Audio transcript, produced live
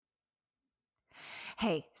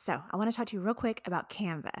Hey, so I want to talk to you real quick about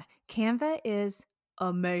Canva. Canva is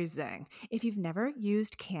amazing. If you've never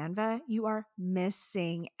used Canva, you are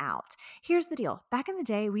missing out. Here's the deal. Back in the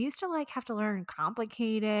day, we used to have to learn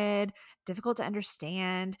complicated, difficult to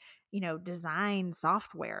understand, design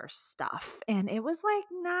software stuff. And it was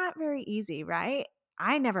not very easy, right?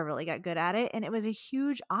 I never really got good at it. And it was a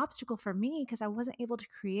huge obstacle for me because I wasn't able to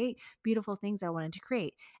create beautiful things I wanted to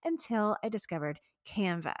create until I discovered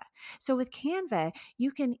Canva. So with Canva, you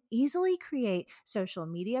can easily create social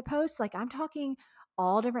media posts. I'm talking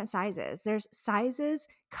all different sizes. There's sizes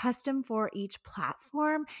custom for each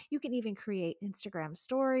platform. You can even create Instagram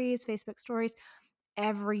stories, Facebook stories,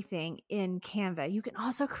 everything in Canva. You can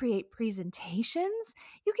also create presentations.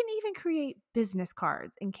 You can even create business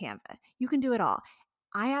cards in Canva. You can do it all.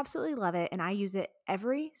 I absolutely love it, and I use it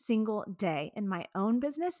every single day in my own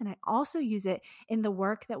business, and I also use it in the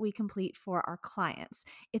work that we complete for our clients.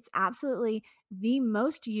 It's absolutely the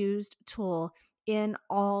most used tool in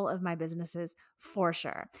all of my businesses for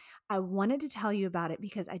sure. I wanted to tell you about it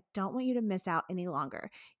because I don't want you to miss out any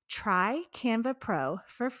longer. Try Canva Pro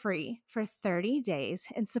for free for 30 days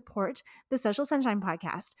and support the Social Sunshine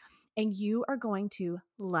Podcast, and you are going to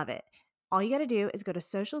love it. All you got to do is go to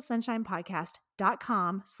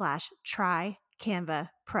socialsunshinepodcast.com/try Canva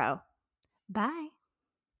Pro. Bye.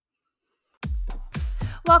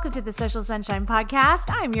 Welcome to the Social Sunshine Podcast.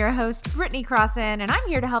 I'm your host, Brittany Crossan, and I'm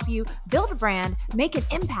here to help you build a brand, make an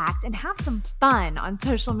impact, and have some fun on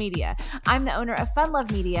social media. I'm the owner of Fun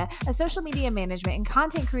Love Media, a social media management and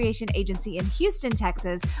content creation agency in Houston,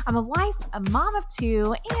 Texas. I'm a wife, a mom of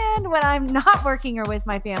two, and when I'm not working or with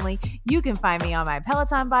my family, you can find me on my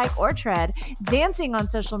Peloton bike or tread, dancing on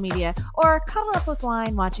social media, or cuddle up with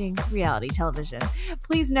wine watching reality television.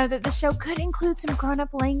 Please know that the show could include some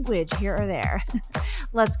grown-up language here or there.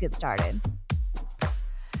 Let's get started.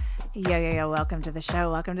 Yo, welcome to the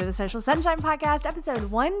show. Welcome to the Social Sunshine Podcast,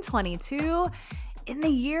 episode 122 in the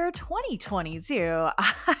year 2022.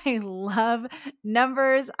 I love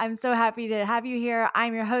numbers. I'm so happy to have you here.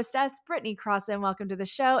 I'm your hostess, Brittany Crossan. Welcome to the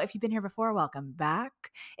show. If you've been here before, welcome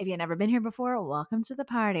back. If you've never been here before, welcome to the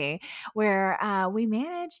party where we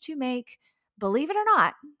manage to make, believe it or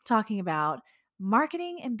not, talking about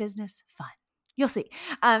marketing and business fun. You'll see.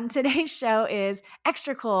 Today's show is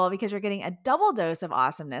extra cool because you're getting a double dose of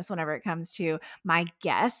awesomeness whenever it comes to my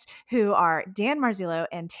guests, who are Dan Marzullo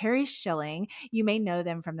and Terry Schilling. You may know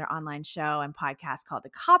them from their online show and podcast called The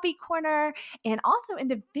Copy Corner. And also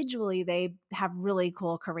individually, they have really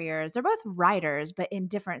cool careers. They're both writers, but in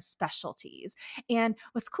different specialties. And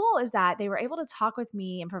what's cool is that they were able to talk with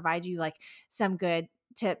me and provide you some good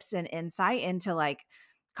tips and insight into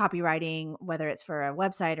copywriting, whether it's for a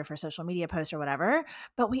website or for social media posts or whatever.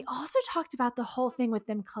 But we also talked about the whole thing with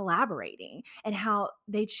them collaborating and how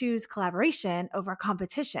they choose collaboration over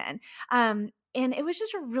competition. And it was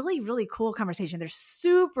just a really, really cool conversation. They're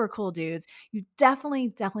super cool dudes. You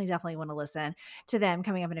definitely want to listen to them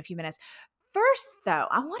coming up in a few minutes. First, though,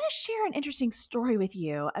 I want to share an interesting story with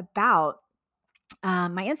you about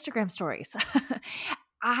my Instagram stories.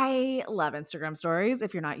 I love Instagram stories.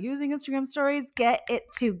 If you're not using Instagram stories, get it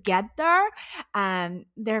together.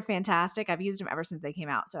 They're fantastic. I've used them ever since they came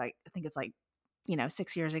out. So I think it's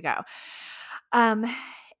 6 years ago. And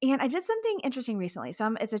I did something interesting recently.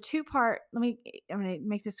 So it's a two-part. I'm going to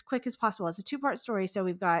make this quick as possible. It's a two-part story. So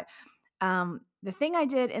we've got the thing I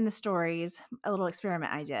did in the stories, a little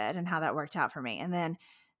experiment I did, and how that worked out for me. And then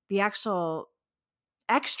the actual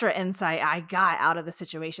extra insight I got out of the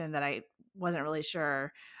situation that I wasn't really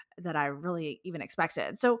sure that I really even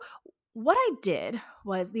expected. So what I did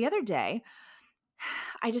was the other day,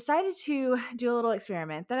 I decided to do a little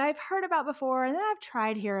experiment that I've heard about before and that I've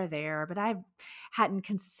tried here or there, but I hadn't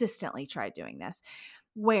consistently tried doing this,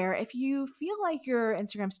 where if you feel like your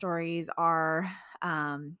Instagram stories are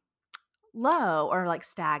low or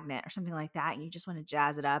stagnant or something like that, and you just want to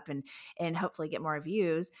jazz it up and hopefully get more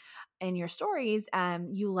views in your stories,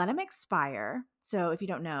 you let them expire. So if you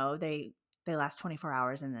don't know, they last 24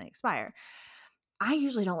 hours and then they expire. I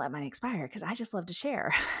usually don't let mine expire because I just love to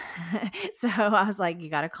share. So I was like, you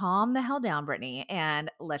got to calm the hell down, Brittany,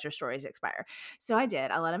 and let your stories expire. So I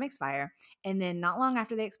did. I let them expire. And then not long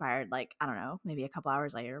after they expired, I don't know, maybe a couple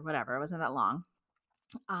hours later, whatever, it wasn't that long,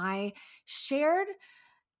 I shared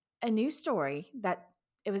a new story that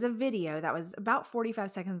it was a video that was about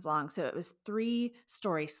 45 seconds long. So it was 3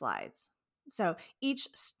 story slides. So each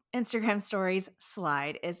Instagram stories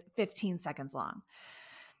slide is 15 seconds long.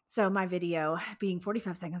 So my video being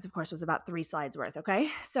 45 seconds, of course, was about 3 slides worth. Okay.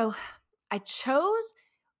 So I chose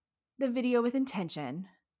the video with intention.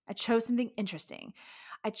 I chose something interesting.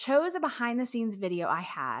 I chose a behind the scenes video I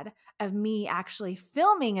had of me actually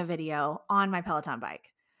filming a video on my Peloton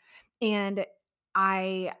bike. And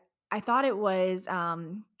I thought it was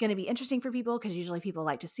going to be interesting for people because usually people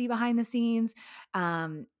like to see behind the scenes.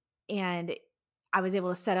 And I was able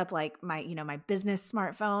to set up like my business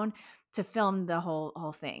smartphone to film the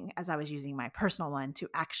whole thing as I was using my personal one to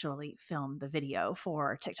actually film the video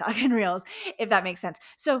for TikTok and Reels, if that makes sense.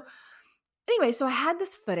 So anyway, so I had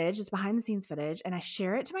this footage, it's behind the scenes footage, and I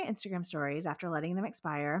share it to my Instagram stories after letting them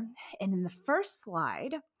expire. And in the first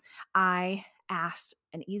slide, I asked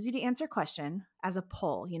an easy to answer question as a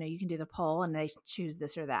poll. You can do the poll and they choose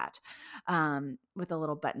this or that with a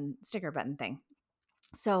little sticker button thing.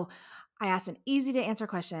 So I asked an easy to answer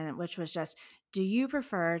question, which was just, do you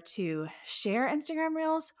prefer to share Instagram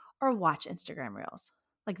Reels or watch Instagram Reels?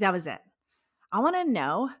 Like that was it. I want to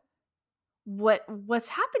know what's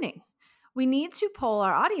happening. We need to poll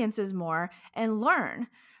our audiences more and learn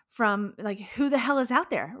from like who the hell is out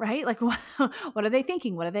there, right? Like what are they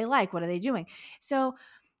thinking? What do they like? What are they doing? So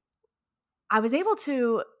I was able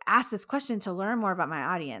to ask this question to learn more about my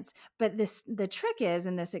audience. But the trick is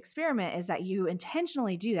in this experiment is that you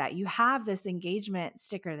intentionally do that. You have this engagement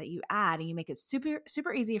sticker that you add and you make it super,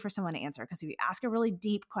 super easy for someone to answer. Because if you ask a really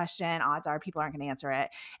deep question, odds are people aren't going to answer it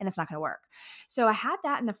and it's not going to work. So I had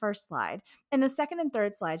that in the first slide. And the second and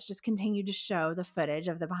third slides just continued to show the footage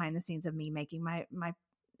of the behind the scenes of me making my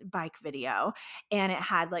bike video. And it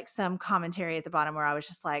had like some commentary at the bottom where I was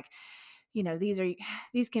just like,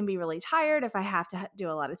 these can be really tired if I have to do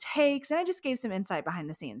a lot of takes. And I just gave some insight behind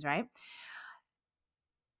the scenes, right?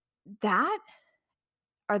 That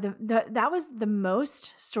was the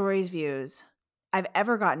most stories views I've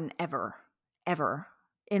ever gotten ever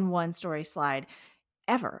in one story slide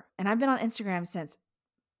ever. And I've been on Instagram since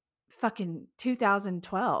fucking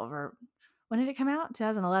 2012 or when did it come out?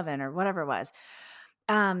 2011 or whatever it was.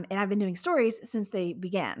 And I've been doing stories since they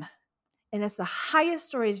began. And it's the highest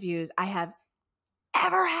stories views I have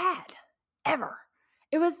ever had, ever.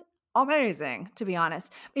 It was amazing, to be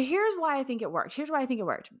honest. But here's why I think it worked.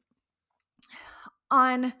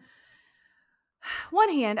 On one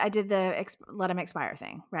hand, I did the let them expire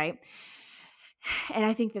thing, right? And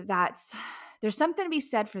I think there's something to be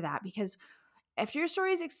said for that because after your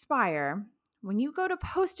stories expire, when you go to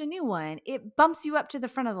post a new one, it bumps you up to the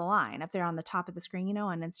front of the line up there on the top of the screen,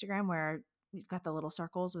 on Instagram where you've got the little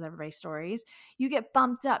circles with everybody's stories. You get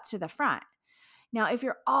bumped up to the front. Now, if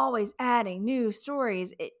you're always adding new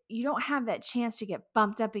stories, you don't have that chance to get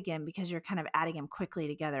bumped up again because you're kind of adding them quickly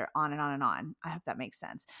together on and on and on. I hope that makes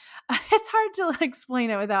sense. It's hard to explain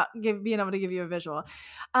it without being able to give you a visual.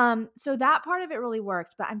 So that part of it really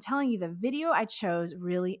worked. But I'm telling you, the video I chose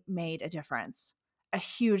really made a difference. A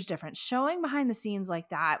huge difference. Showing behind the scenes like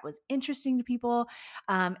that was interesting to people.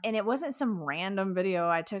 And it wasn't some random video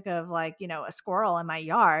I took of a squirrel in my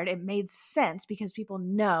yard. It made sense because people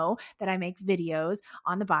know that I make videos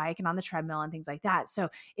on the bike and on the treadmill and things like that. So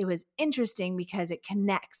it was interesting because it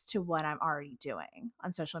connects to what I'm already doing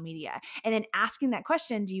on social media. And then asking that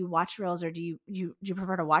question, do you watch Reels or do you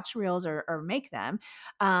prefer to watch Reels or make them,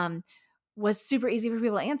 was super easy for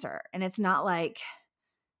people to answer. And it's not like,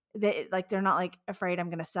 they're not like afraid I'm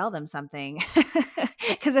going to sell them something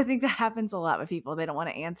because I think that happens a lot with people. They don't want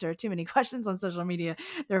to answer too many questions on social media.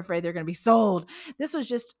 They're afraid they're going to be sold. This was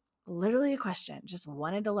just literally a question. Just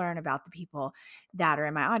wanted to learn about the people that are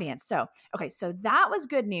in my audience. So that was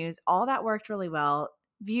good news. All that worked really well.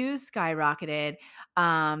 Views skyrocketed.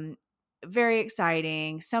 Very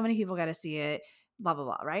exciting. So many people got to see it. Blah, blah,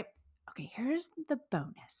 blah. Right? Okay. Here's the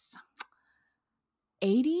bonus.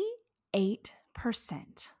 88%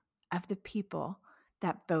 of the people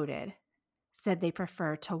that voted said they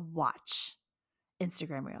prefer to watch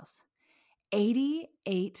Instagram Reels.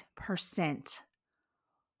 88%.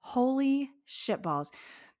 Holy shitballs.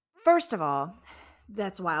 First of all,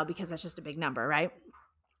 that's wild because that's just a big number, right?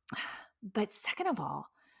 But second of all,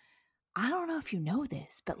 I don't know if you know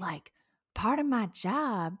this, but part of my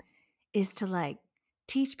job is to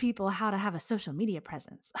teach people how to have a social media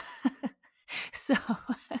presence. So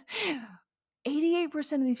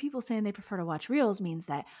 88% of these people saying they prefer to watch Reels means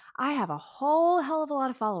that I have a whole hell of a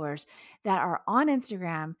lot of followers that are on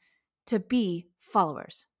Instagram to be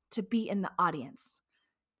followers, to be in the audience,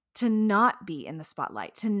 to not be in the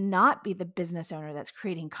spotlight, to not be the business owner that's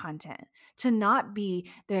creating content, to not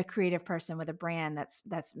be the creative person with a brand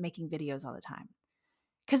that's making videos all the time.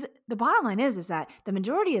 Because the bottom line is that the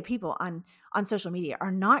majority of people on social media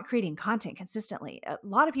are not creating content consistently. A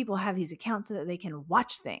lot of people have these accounts so that they can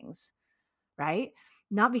watch things, right?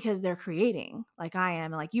 Not because they're creating like I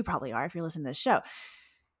am and like you probably are if you're listening to this show.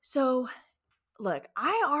 So look,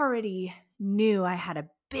 I already knew I had a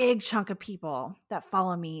big chunk of people that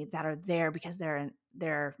follow me that are there because they're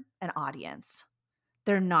an audience.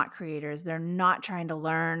 They're not creators. They're not trying to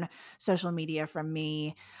learn social media from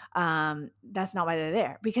me. That's not why they're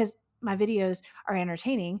there, because my videos are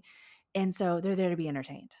entertaining. And so they're there to be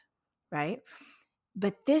entertained, right?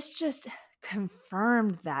 But this just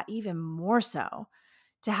confirmed that even more so,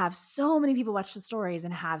 to have so many people watch the stories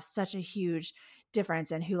and have such a huge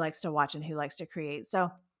difference in who likes to watch and who likes to create.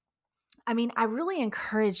 So, I mean, I really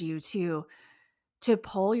encourage you to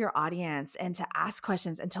poll your audience and to ask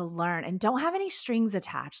questions and to learn, and don't have any strings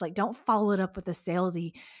attached. Like, don't follow it up with a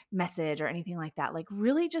salesy message or anything like that. Like,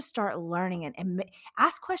 really just start learning and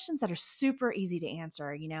ask questions that are super easy to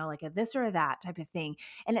answer, like a this or a that type of thing.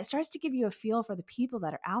 And it starts to give you a feel for the people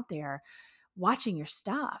that are out there watching your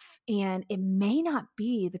stuff. And it may not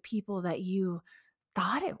be the people that you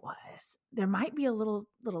thought it was. There might be a little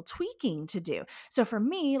tweaking to do. So for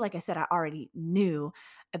me, like I said, I already knew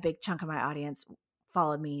a big chunk of my audience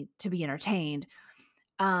followed me to be entertained.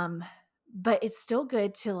 But it's still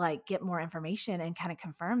good to like get more information and kind of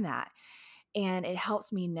confirm that. And it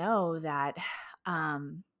helps me know that,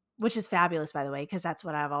 which is fabulous, by the way, because that's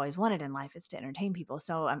what I've always wanted in life, is to entertain people.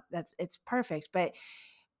 So it's perfect. But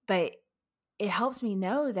it helps me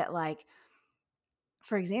know that, like,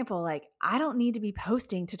 for example, like, I don't need to be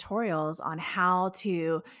posting tutorials on how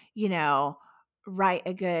to, write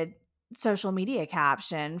a good social media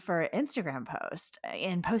caption for an Instagram post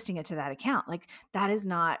and posting it to that account. Like, that is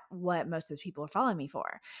not what most of those people are following me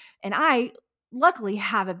for. And I luckily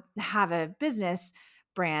have a business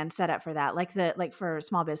brand set up for that. Like for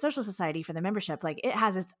Small Biz Social Society, for the membership, like, it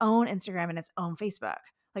has its own Instagram and its own Facebook,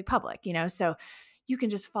 like public, so you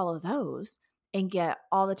can just follow those and get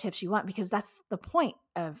all the tips you want, because that's the point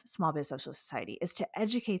of Small Biz Social Society, is to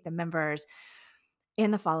educate the members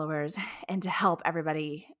and the followers and to help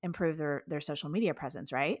everybody improve their social media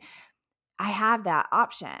presence, right? I have that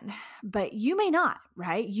option, but you may not,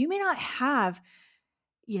 right? You may not have,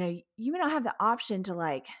 the option to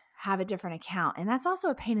like have a different account. And that's also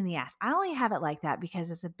a pain in the ass. I only have it like that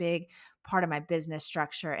because it's a big part of my business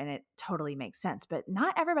structure and it totally makes sense. But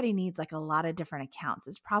not everybody needs like a lot of different accounts.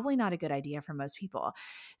 It's probably not a good idea for most people.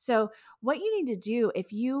 So what you need to do,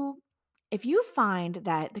 if you find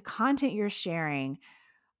that the content you're sharing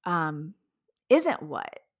isn't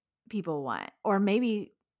what people want, or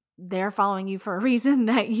maybe they're following you for a reason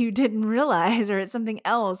that you didn't realize, or it's something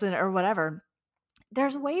else, or whatever,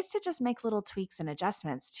 there's ways to just make little tweaks and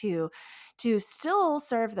adjustments to still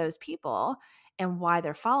serve those people and why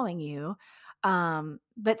they're following you,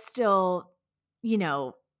 but still,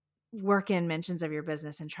 work in mentions of your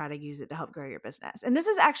business and try to use it to help grow your business. And this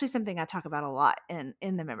is actually something I talk about a lot in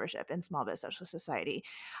the membership in Small Biz Social Society,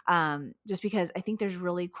 just because I think there's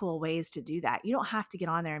really cool ways to do that. You don't have to get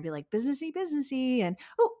on there and be like businessy and,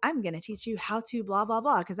 oh, I'm going to teach you how to blah, blah,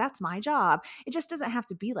 blah, because that's my job. It just doesn't have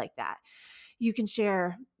to be like that. You can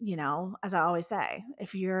share, as I always say,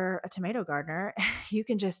 if you're a tomato gardener, you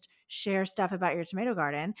can just share stuff about your tomato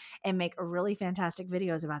garden and make really fantastic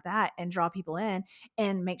videos about that and draw people in,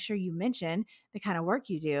 and make sure you mention the kind of work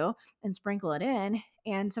you do and sprinkle it in.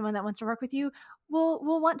 And someone that wants to work with you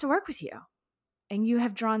will want to work with you. And you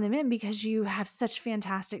have drawn them in because you have such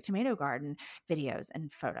fantastic tomato garden videos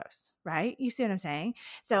and photos, right? You see what I'm saying?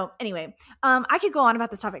 So anyway, I could go on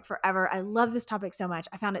about this topic forever. I love this topic so much.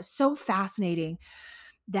 I found it so fascinating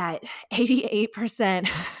that 88%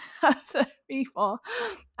 of the people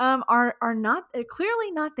are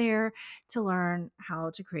clearly not there to learn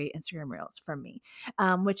how to create Instagram Reels from me,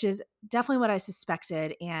 which is definitely what I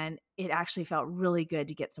suspected. And it actually felt really good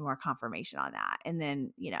to get some more confirmation on that. And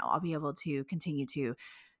then, I'll be able to continue to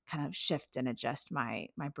kind of shift and adjust my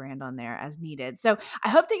brand on there as needed. So I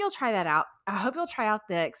hope that you'll try that out. I hope you'll try out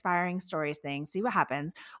the expiring stories thing, see what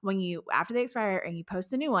happens after they expire and you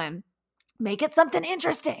post a new one. Make it something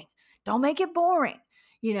interesting. Don't make it boring.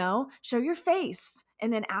 Show your face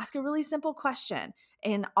and then ask a really simple question,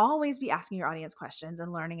 and always be asking your audience questions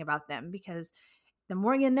and learning about them, because the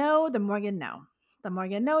more you know, the more you know. The more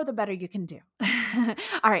you know, the better you can do.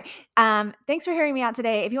 All right. Thanks for hearing me out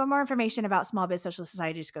today. If you want more information about Small Biz Social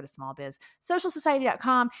Society, just go to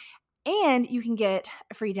smallbizsocialsociety.com. And you can get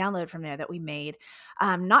a free download from there that we made,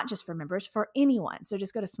 not just for members, for anyone. So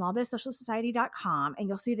just go to smallbizsocialsociety.com and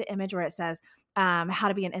you'll see the image where it says how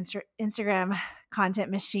to be an Instagram content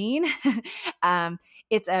machine.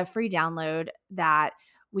 It's a free download that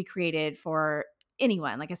we created for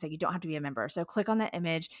anyone. Like I said, you don't have to be a member. So click on that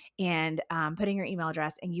image and put in your email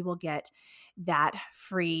address, and you will get that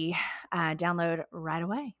free download right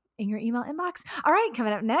away in your email inbox. All right,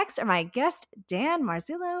 coming up next are my guests, Dan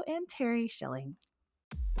Marzullo and Terry Schilling.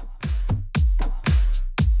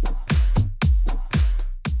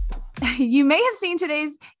 You may have seen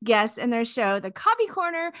today's guests in their show, The Copy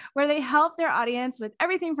Corner, where they help their audience with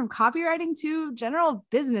everything from copywriting to general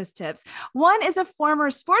business tips. One is a former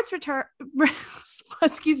sports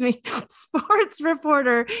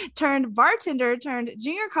reporter turned bartender turned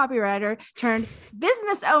junior copywriter turned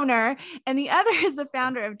business owner, and the other is the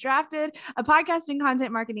founder of Drafted, a podcasting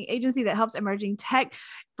content marketing agency that helps emerging tech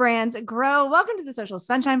brands grow. Welcome to the Social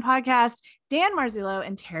Sunshine Podcast, Dan Marzullo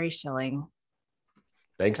and Terry Schilling.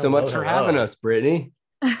 Thanks so much for having us, Brittany.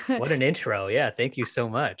 What an intro. Yeah. Thank you so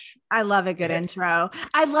much. I love a good intro.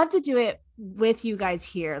 I'd love to do it with you guys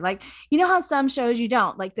here. Like, you know how some shows you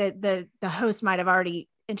don't, like the host might have already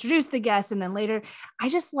introduced the guest and then later I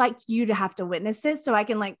just liked you to have to witness it so I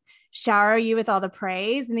can like shower you with all the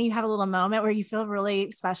praise and then you have a little moment where you feel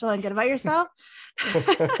really special and good about yourself.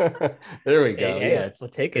 There we go. Yeah, we'll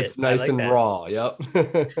take it. It's nice and raw. Yep.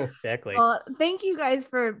 Exactly. Well, thank you guys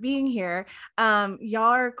for being here. Y'all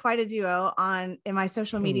are quite a duo in my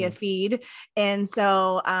social media feed. And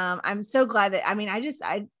so I'm so glad that,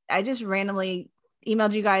 I just randomly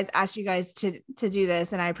emailed you guys, asked you guys to do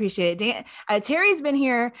this, and I appreciate it. Dan, Terry's been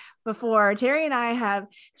here before. Terry and I have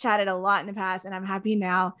chatted a lot in the past, and I'm happy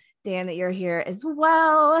now, Dan, that you're here as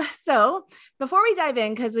well. So before we dive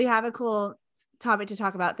in, because we have a cool topic to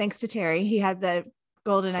talk about, thanks to Terry, he had the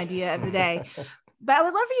golden idea of the day. But I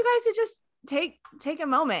would love for you guys to just take a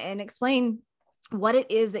moment and explain what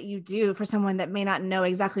it is that you do for someone that may not know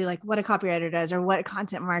exactly like what a copywriter does or what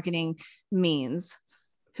content marketing means.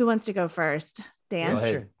 Who wants to go first? Dan? Go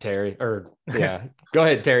ahead, Terry. Go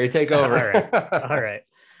ahead, Terry. Take over. All right.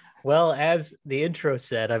 Well, as the intro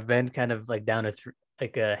said, I've been kind of like down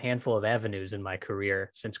a handful of avenues in my career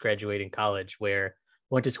since graduating college, where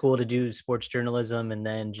went to school to do sports journalism and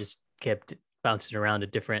then just kept bouncing around to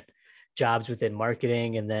different jobs within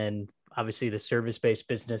marketing. And then obviously the service-based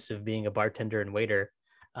business of being a bartender and waiter.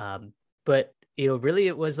 But, really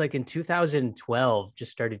it was like in 2012,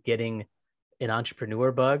 just started getting an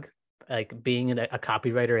entrepreneur bug, like being a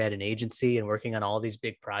copywriter at an agency and working on all these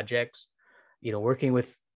big projects, working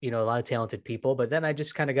with, a lot of talented people. But then I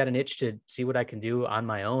just kind of got an itch to see what I can do on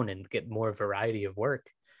my own and get more variety of work.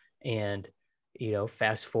 And,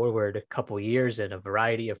 fast forward a couple years and a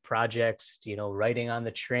variety of projects, writing on the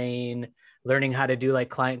train, learning how to do like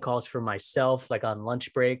client calls for myself, like on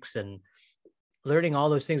lunch breaks, and learning all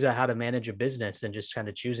those things about how to manage a business and just kind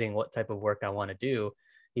of choosing what type of work I want to do,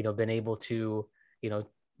 been able to,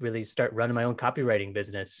 really start running my own copywriting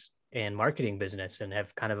business and marketing business, and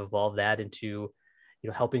have kind of evolved that into,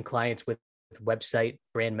 helping clients with website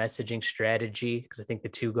brand messaging strategy. Because I think the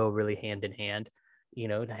two go really hand in hand,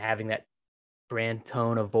 having that brand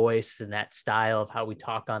tone of voice and that style of how we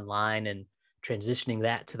talk online and transitioning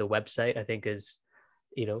that to the website, I think is,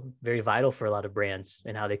 very vital for a lot of brands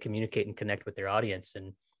and how they communicate and connect with their audience,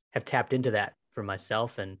 and have tapped into that for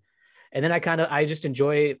myself. And then I just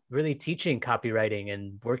enjoy really teaching copywriting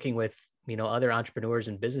and working with, other entrepreneurs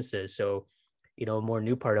and businesses. So, a more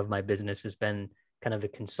new part of my business has been kind of the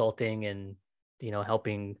consulting and,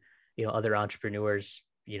 helping, other entrepreneurs,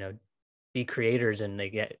 be creators, and they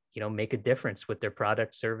get, make a difference with their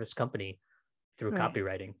product service company through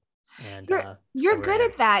copywriting. And you're good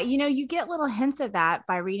at that. You get little hints of that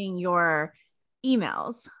by reading your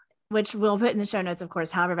emails, which we'll put in the show notes, of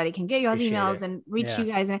course, how everybody can get you all emails and reach you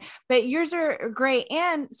guys. But yours are great,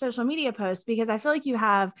 and social media posts, because I feel like you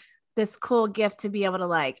have this cool gift to be able to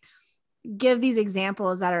like give these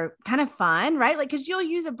examples that are kind of fun, right? Like, cause you'll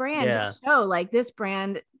use a brand to show like this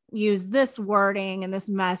brand use this wording and this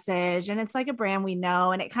message, and it's like a brand we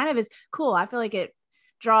know, and it kind of is cool. I feel like it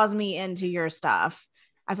draws me into your stuff.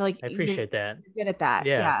 I feel like I appreciate that. You're good at that.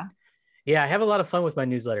 Yeah, I have a lot of fun with my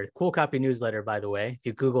newsletter. Cool Copy newsletter, by the way. If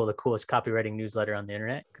you Google the coolest copywriting newsletter on the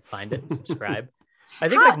internet, you can find it and subscribe. I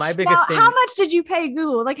think like my biggest thing. How much did you pay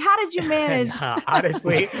Google? Like, how did you manage?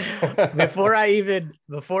 Honestly, before I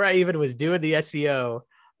even was doing the SEO,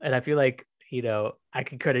 and I feel like, I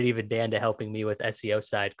could credit even Dan to helping me with SEO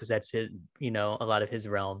side, because that's his, a lot of his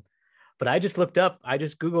realm. But I just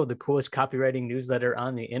Googled the coolest copywriting newsletter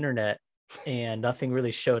on the internet, and nothing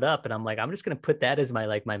really showed up. And I'm like, I'm just going to put that as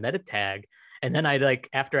my meta tag. And then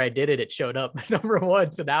after I did it, it showed up number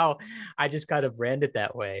one. So now I just kind of brand it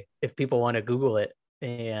that way if people want to Google it.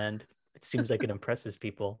 And it seems like it impresses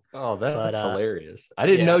people. Oh, that's hilarious. I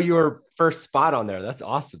didn't know you were first spot on there. That's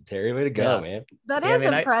awesome, Terry. Way to go, man. That is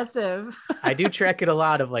impressive. I do track it a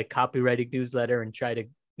lot of like copywriting newsletter and try to,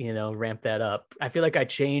 ramp that up. I feel like I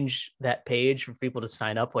change that page for people to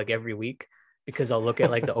sign up like every week, because I'll look at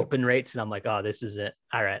like the open rates and I'm like, oh, this is it.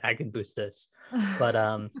 All right, I can boost this. But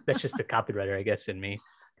that's just the copywriter, I guess, in me.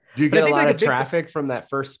 Do you get a lot of traffic from that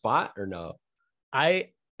first spot or no? I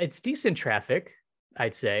it's decent traffic,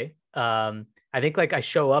 I'd say. I think like I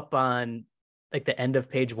show up on like the end of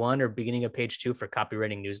page 1 or beginning of page 2 for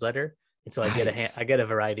copywriting newsletter. And so I get a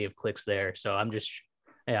variety of clicks there. So I'm just,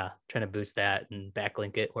 trying to boost that and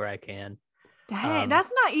backlink it where I can. Dang,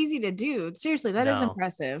 that's not easy to do. Seriously, that is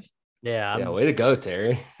impressive. Yeah. Way to go,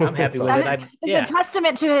 Terry. I'm happy with it. It's a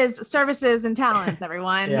testament to his services and talents,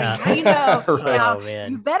 everyone. Yeah. You know, Oh,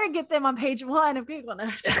 man. you better get them on page 1 of Google.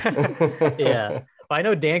 Yeah. Well, I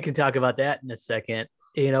know Dan can talk about that in a second,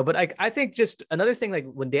 but I think just another thing, like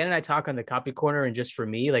when Dan and I talk on the Copy Corner, and just for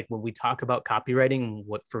me, like when we talk about copywriting,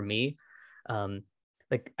 what for me,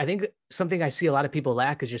 like I think something I see a lot of people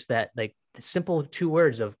lack is just that, like the simple 2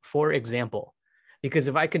 words of "for example." Because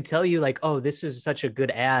if I can tell you like, oh, this is such a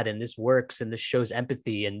good ad and this works and this shows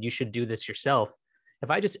empathy and you should do this yourself.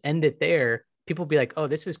 If I just end it there, people be like, oh,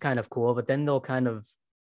 this is kind of cool. But then they'll kind of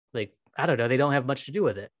like, I don't know, they don't have much to do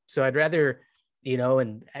with it. So I'd rather,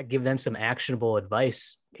 and give them some actionable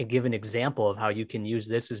advice and give an example of how you can use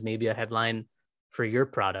this as maybe a headline for your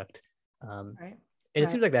product. Right. And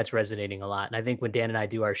it seems like that's resonating a lot. And I think when Dan and I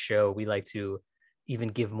do our show, we like to even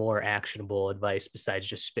give more actionable advice besides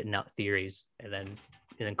just spitting out theories and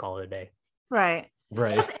then call it a day. Right.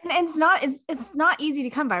 And it's not easy to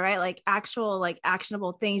come by, right? Like actual, like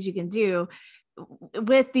actionable things you can do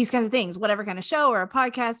with these kinds of things, whatever kind of show or a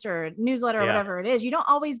podcast or a newsletter or whatever it is. You don't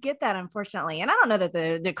always get that, unfortunately. And I don't know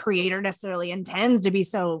that the creator necessarily intends to be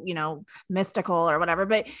so, mystical or whatever,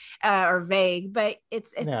 but or vague, but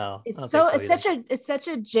it's such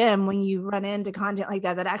a gem when you run into content like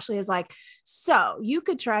that actually is like, so you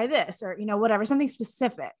could try this or, whatever, something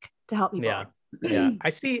specific to help people. Yeah. I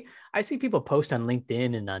see people post on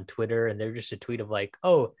LinkedIn and on Twitter, and they're just a tweet of like,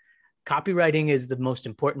 oh, copywriting is the most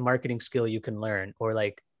important marketing skill you can learn, or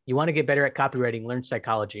like, you want to get better at copywriting, learn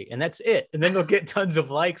psychology, and that's it. And then they'll get tons of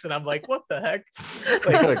likes, and I'm like, what the heck?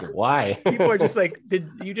 Like why? People are just like, did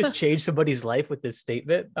you just change somebody's life with this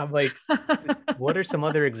statement? I'm like, what are some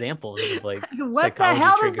other examples of like, what the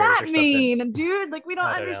hell does that mean, dude? Like, we don't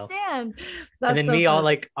understand. And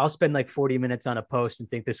then I'll spend like 40 minutes on a post and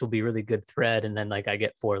think this will be a really good thread, and then like I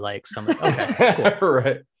get 4 likes. I'm like, okay, cool.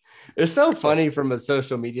 Right. It's so funny from a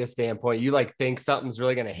social media standpoint. You like think something's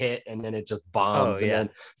really going to hit, and then it just bombs. And then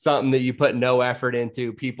something that you put no effort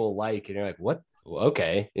into, people like, and you're like, what?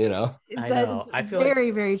 Okay. I know. I feel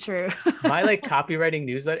very, very true. My like copywriting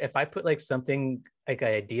newsletter, if I put like something like an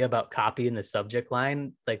idea about copy in the subject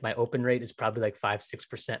line, like my open rate is probably like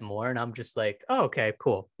 5-6% more. And I'm just like, oh, okay,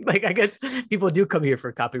 cool. Like, I guess people do come here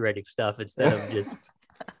for copywriting stuff instead of just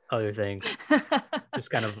other things.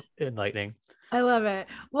 Just kind of enlightening. I love it.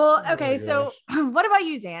 Well, okay. So what about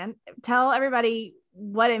you, Dan? Tell everybody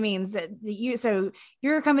what it means that so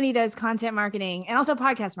your company does content marketing and also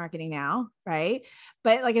podcast marketing now, right?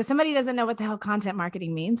 But like, if somebody doesn't know what the hell content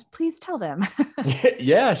marketing means, please tell them.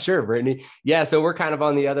 Yeah, sure, Brittany. Yeah. So we're kind of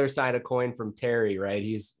on the other side of coin from Terry, right?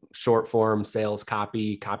 He's short form sales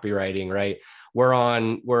copywriting, right?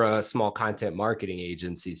 We're a small content marketing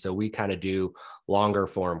agency. So we kind of do longer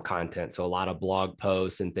form content. So a lot of blog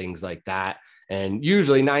posts and things like that. And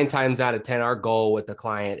usually 9 times out of 10, our goal with the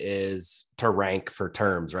client is to rank for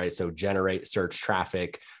terms, right? So generate search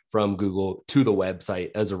traffic from Google to the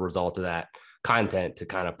website as a result of that content to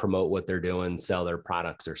kind of promote what they're doing, sell their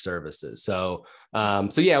products or services. So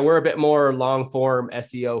yeah, we're a bit more long form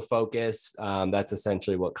SEO focused. That's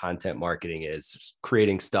essentially what content marketing is: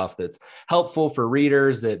 creating stuff that's helpful for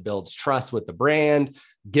readers, that builds trust with the brand,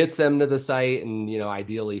 gets them to the site, and,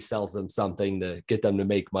 ideally sells them something to get them to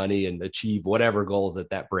make money and achieve whatever goals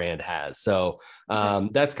that brand has. So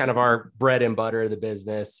that's kind of our bread and butter of the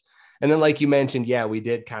business. And then, like you mentioned, yeah, we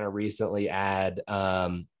did kind of recently add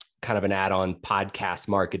kind of an add-on podcast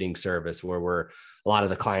marketing service where a lot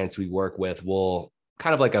of the clients we work with will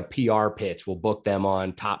kind of like a PR pitch. We'll book them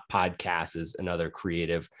on top podcasts as another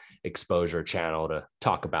creative exposure channel to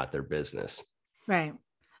talk about their business. Right.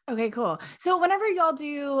 Okay, cool. So whenever y'all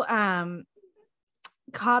do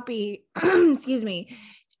copy, excuse me,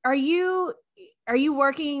 are you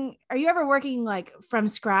ever working like from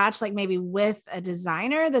scratch, like maybe with a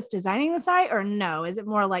designer that's designing the site, or no? Is it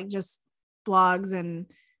more like just blogs? And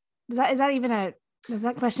does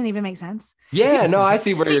that question even make sense? Yeah, no, I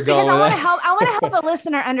see where you're going. I want to help a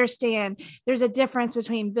listener understand there's a difference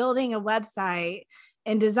between building a website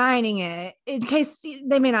and designing it, in case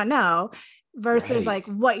they may not know, versus like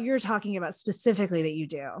what you're talking about specifically that you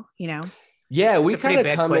do, Yeah, we kind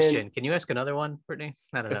of come question. in. Can you ask another one, Brittany?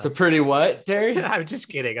 I don't know. It's a pretty what, Terry? I'm just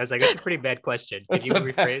kidding. I was like, it's a pretty bad question. Can you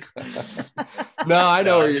rephrase? No, I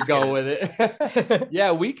know where you're going with it.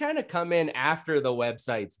 Yeah, we kind of come in after the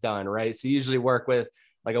website's done, right? So usually work with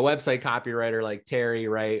like a website copywriter like Terry,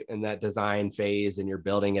 right? In that design phase, and you're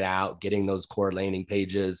building it out, getting those core landing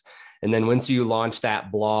pages. And then once you launch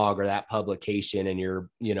that blog or that publication, and you're,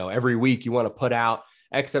 every week you want to put out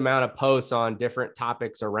X amount of posts on different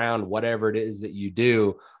topics around whatever it is that you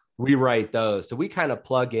do, we write those. So we kind of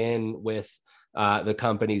plug in with the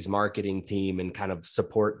company's marketing team and kind of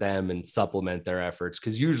support them and supplement their efforts,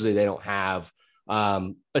 because usually they don't have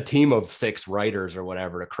a team of 6 writers or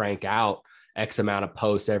whatever to crank out X amount of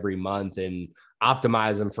posts every month and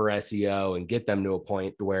optimize them for SEO and get them to a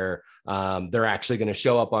point where they're actually going to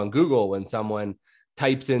show up on Google when someone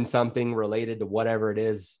types in something related to whatever it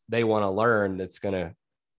is they want to learn, that's going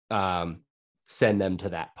to send them to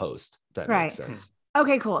that post. If that makes sense.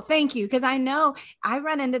 Okay, cool. Thank you. Cause I know I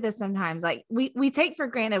run into this sometimes. Like we take for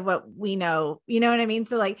granted what we know, you know what I mean?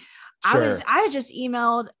 So like, Sure. I just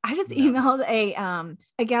emailed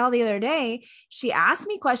a gal the other day. She asked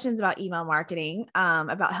me questions about email marketing,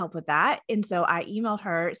 about help with that. And so I emailed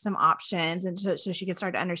her some options, and so she could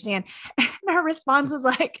start to understand. And her response was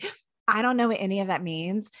like, I don't know what any of that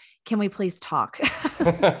means. Can we please talk?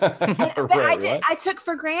 I took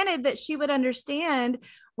for granted that she would understand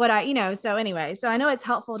what so anyway, so I know it's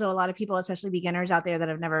helpful to a lot of people, especially beginners out there that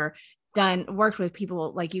have never worked with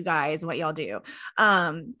people like you guys and what y'all do.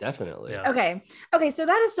 Definitely. Yeah. Okay. So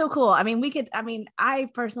that is so cool. I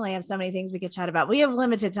personally have so many things we could chat about. We have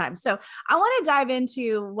limited time. So I want to dive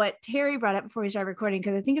into what Terry brought up before we started recording,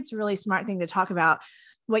 because I think it's a really smart thing to talk about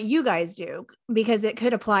what you guys do, because it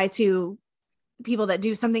could apply to people that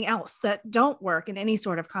do something else that don't work in any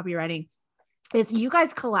sort of copywriting. Is you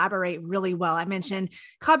guys collaborate really well. I mentioned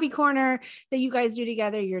Copy Corner that you guys do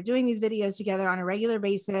together. You're doing these videos together on a regular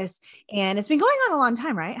basis, and it's been going on a long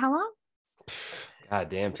time, right? How long? God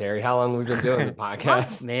damn, Terry, how long have we been doing the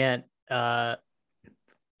podcast? Man,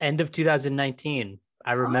 end of 2019.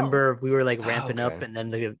 I remember we were like ramping up, and then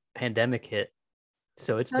the pandemic hit.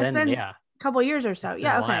 So it's been a couple years or so.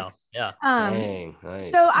 Yeah. Okay. Yeah. Dang,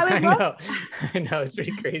 nice. So I would love. I know it's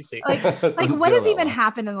pretty crazy. like what has even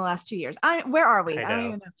happened in the last 2 years? Where are we? I don't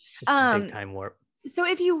even know. It's just a big time warp. So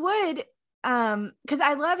if you would, because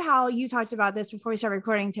I love how you talked about this before we started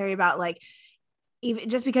recording, Terry, about like, even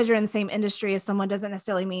just because you're in the same industry as someone doesn't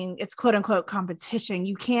necessarily mean it's quote unquote competition.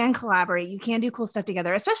 You can collaborate, you can do cool stuff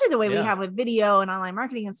together, especially the way we have with video and online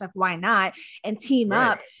marketing and stuff. Why not? And team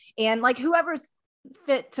up, and like whoever's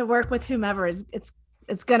fit to work with whomever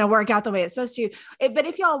it's going to work out the way it's supposed to. But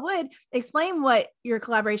if y'all would explain what your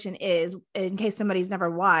collaboration is, in case somebody's never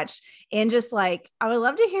watched, and just like, I would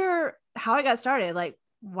love to hear how it got started. Like,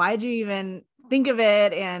 why'd you even think of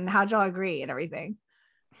it, and how'd y'all agree and everything?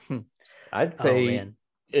 I'd say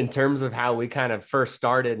in terms of how we kind of first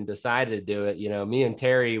started and decided to do it, me and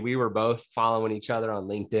Terry, we were both following each other on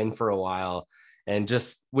LinkedIn for a while, and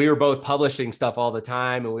just, we were both publishing stuff all the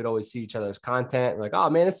time, and we'd always see each other's content. We're like, oh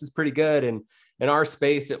man, this is pretty good. And in our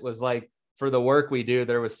space, it was like, for the work we do,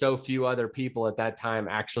 there was so few other people at that time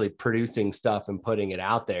actually producing stuff and putting it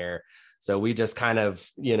out there. So we just kind of,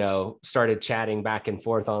 started chatting back and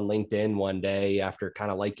forth on LinkedIn one day after kind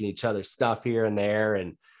of liking each other's stuff here and there,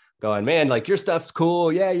 and going, man, like, your stuff's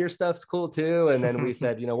cool. Yeah, your stuff's cool too. And then we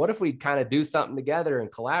said, what if we kind of do something together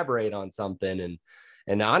and collaborate on something?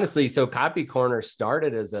 And honestly, so Copy Corner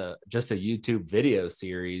started as just a YouTube video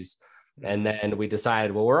series. And then we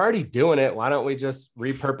decided, well, we're already doing it. Why don't we just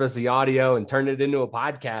repurpose the audio and turn it into a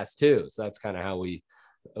podcast too? So that's kind of how we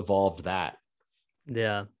evolved that.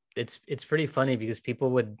 Yeah. It's pretty funny, because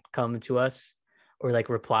people would come to us or like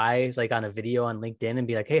reply like on a video on LinkedIn and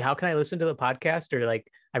be like, hey, how can I listen to the podcast? Or like,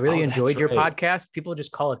 I really enjoyed your podcast. People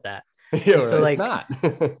just call it that. Yeah, so like, not.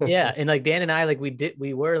 yeah. And like Dan and I, like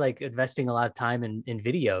we were like investing a lot of time in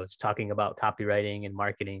videos talking about copywriting and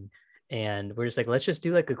marketing. And we're just like, let's just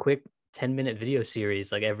do like a quick 10-minute video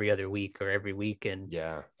series, like every other week or every week. And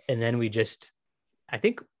then we just, I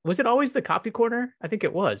think, was it always the Copy Corner? I think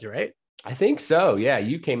it was, right? I think so. Yeah.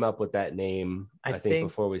 You came up with that name, I think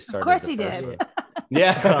before we started. Of course he did.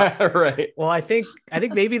 Yeah. Right. Well, I think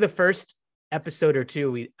maybe the first episode or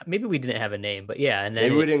two, we didn't have a name, but yeah. And then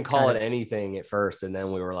maybe we didn't call it anything at first. And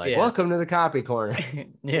then we were like, welcome to the Copy Corner.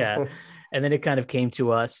 Yeah. And then it kind of came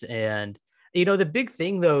to us. And, the big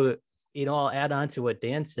thing though, I'll add on to what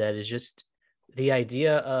Dan said, is just the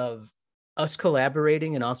idea of us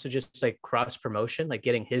collaborating and also just like cross promotion, like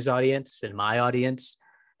getting his audience and my audience,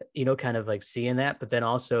 kind of like seeing that, but then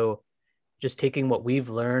also just taking what we've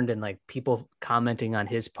learned and like people commenting on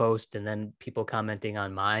his post and then people commenting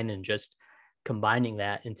on mine, and just combining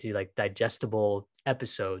that into like digestible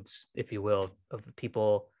episodes, if you will, of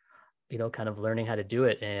people, kind of learning how to do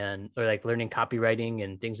it, or like learning copywriting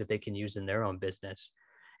and things that they can use in their own business.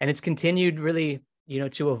 And it's continued really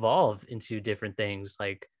to evolve into different things.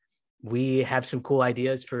 Like we have some cool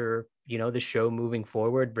ideas for, the show moving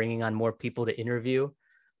forward, bringing on more people to interview,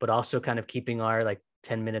 but also kind of keeping our like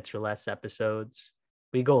 10 minutes or less episodes.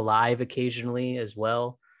 We go live occasionally as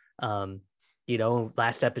well.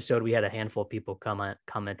 Last episode, we had a handful of people comment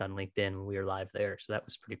on LinkedIn when we were live there. So that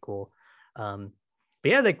was pretty cool. But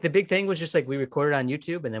yeah, like the big thing was just like we recorded on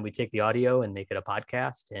YouTube and then we take the audio and make it a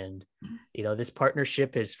podcast. And, this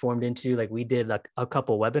partnership has formed into like we did like a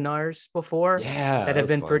couple webinars before that have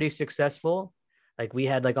been pretty successful. Like we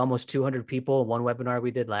had like almost 200 people in one webinar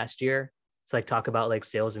we did last year to like talk about like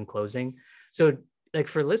sales and closing. So like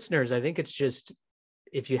for listeners, I think it's just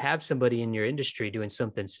if you have somebody in your industry doing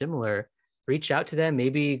something similar, reach out to them,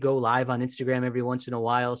 maybe go live on Instagram every once in a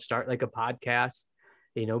while, start like a podcast,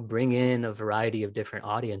 bring in a variety of different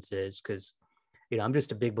audiences. Cause, I'm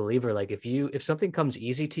just a big believer. Like if something comes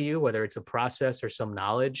easy to you, whether it's a process or some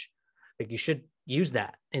knowledge, like you should use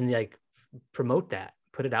that and like promote that,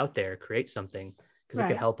 put it out there, create something, because it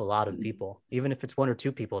could help a lot of people. Even if it's one or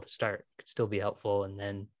two people to start, it could still be helpful. And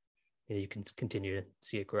then you can continue to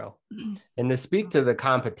see it grow. And to speak to the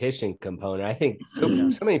competition component, I think so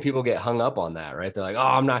many people get hung up on that, right? They're like, oh,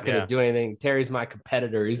 I'm not going to do anything. Terry's my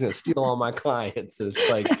competitor. He's going to steal all my clients. So it's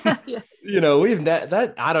like, we've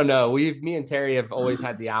that I don't know. Me and Terry have always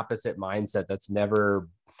had the opposite mindset. That's never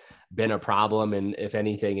been a problem. And if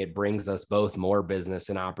anything, it brings us both more business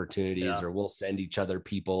and opportunities, or we'll send each other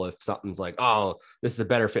people if something's like, oh, this is a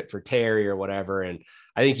better fit for Terry or whatever. And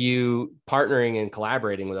I think you partnering and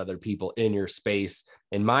collaborating with other people in your space,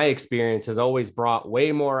 in my experience, has always brought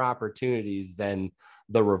way more opportunities than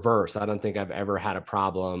the reverse. I don't think I've ever had a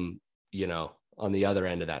problem, on the other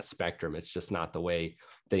end of that spectrum. It's just not the way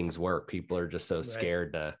things work. People are just so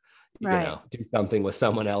scared to do something with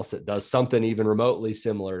someone else that does something even remotely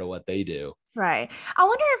similar to what they do. Right. I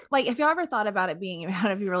wonder if y'all ever thought about it being, I don't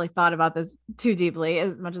know if you really thought about this too deeply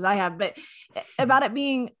as much as I have, but about it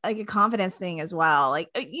being like a confidence thing as well. Like,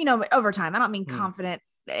 over time, I don't mean confident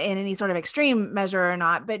in any sort of extreme measure or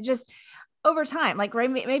not, but just over time, like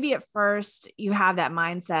maybe at first you have that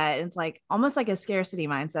mindset. And it's like almost like a scarcity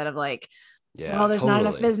mindset of like, well, there's not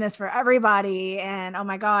enough business for everybody. And oh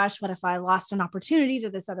my gosh, what if I lost an opportunity to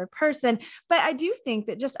this other person? But I do think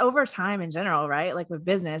that just over time in general, right? Like with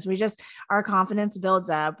business, our confidence builds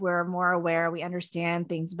up. We're more aware, we understand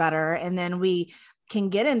things better. And then we can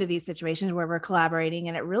get into these situations where we're collaborating,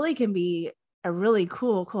 and it really can be a really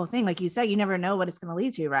cool thing. Like you said, you never know what it's going to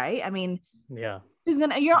lead to, right? I mean, you're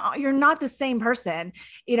not the same person,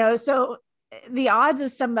 so the odds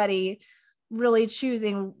of somebody really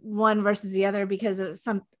choosing one versus the other because of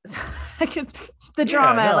some like the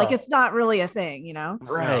drama, like it's not really a thing,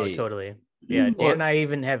 Right. No, totally. Yeah. Dan and I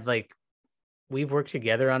even have we've worked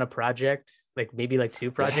together on a project, like maybe like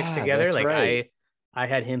 2 projects together. Like I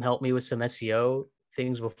had him help me with some SEO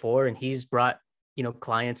things before, and he's brought,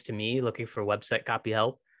 clients to me looking for website copy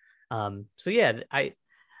help. So yeah, I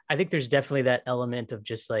think there's definitely that element of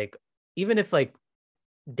just like, even if like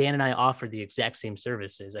Dan and I offer the exact same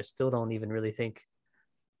services, I still don't even really think,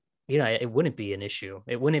 it wouldn't be an issue.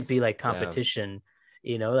 It wouldn't be like competition,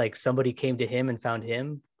 like somebody came to him and found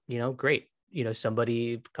him, great.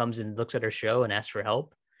 Somebody comes and looks at our show and asks for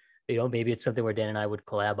help. Maybe it's something where Dan and I would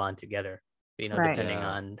collab on together, depending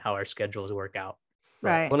on how our schedules work out.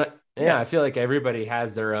 Right. Well, I feel like everybody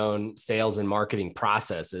has their own sales and marketing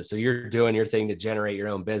processes. So you're doing your thing to generate your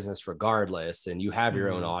own business regardless, and you have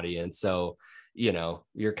your own audience. So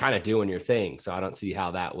you're kind of doing your thing. So I don't see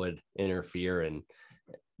how that would interfere and,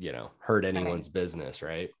 hurt anyone's business.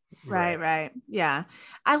 Right. Right. Yeah.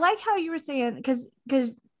 I like how you were saying, because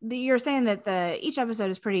you're saying that each episode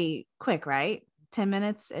is pretty quick, right? 10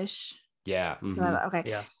 minutes ish. Yeah. Mm-hmm. Okay.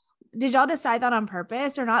 Yeah. Did y'all decide that on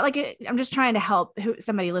purpose or not? Like, I'm just trying to help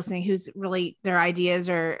somebody listening who's really, their ideas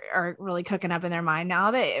are really cooking up in their mind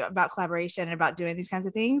now about collaboration and about doing these kinds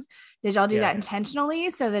of things. Did y'all do that intentionally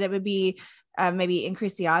so that it would be maybe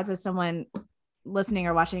increase the odds of someone listening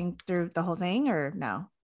or watching through the whole thing, or no?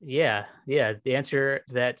 Yeah. The answer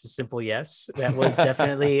to that's a simple yes. That was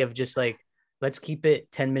definitely of just like, let's keep it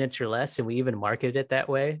 10 minutes or less. And we even marketed it that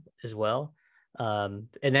way as well. And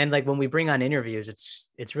then like when we bring on interviews,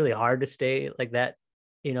 it's really hard to stay like that,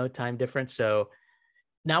 time difference. So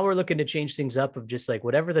now we're looking to change things up of just like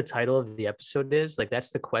whatever the title of the episode is, like that's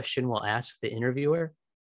the question we'll ask the interviewer,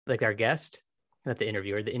 like our guest, not the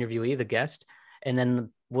interviewer, the interviewee, the guest. And then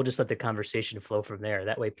we'll just let the conversation flow from there.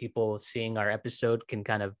 That way people seeing our episode can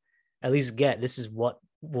kind of at least get, this is what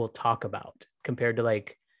we'll talk about, compared to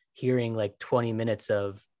like hearing like 20 minutes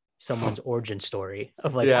of someone's origin story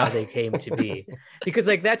of like how they came to be, because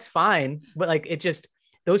like, that's fine. But like, it just,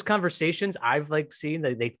 those conversations I've like seen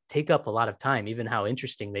that they take up a lot of time, even how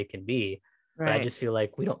interesting they can be. But I just feel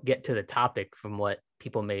like we don't get to the topic from what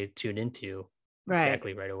people may tune into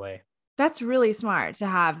exactly right away. That's really smart to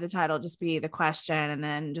have the title just be the question and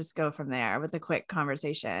then just go from there with a quick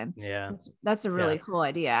conversation. Yeah. That's a really cool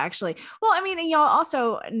idea, actually. Well, I mean, and y'all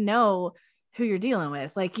also know who you're dealing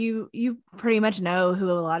with. Like you pretty much know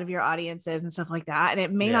who a lot of your audience is and stuff like that. And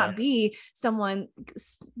it may not be someone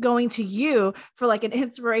going to you for like an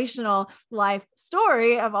inspirational life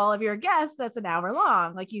story of all of your guests that's an hour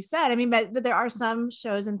long, like you said. I mean, but there are some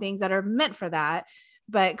shows and things that are meant for that.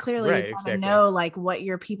 But clearly you kind of know like what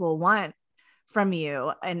your people want from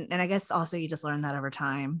you. And I guess also you just learn that over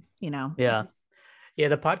time, you know? Yeah. Yeah.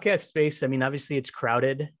 The podcast space, I mean, obviously it's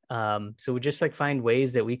crowded. So we just like find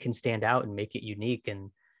ways that we can stand out and make it unique. And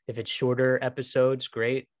if it's shorter episodes,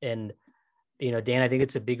 great. And, you know, Dan, I think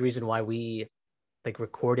it's a big reason why we like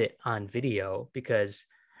record it on video, because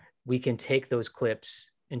we can take those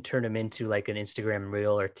clips and turn them into like an Instagram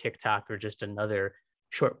reel or TikTok or just another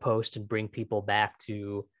short post and bring people back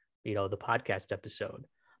to, you know, the podcast episode.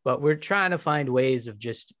 But we're trying to find ways of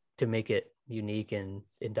just to make it unique and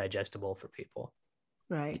indigestible for people.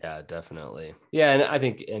 Right. Yeah, definitely. Yeah. And I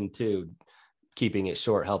think, and too, keeping it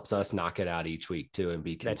short helps us knock it out each week too, and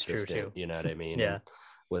be consistent. That's true too. You know what I mean? Yeah. And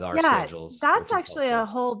with our schedules. That's actually a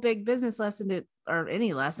whole big business lesson or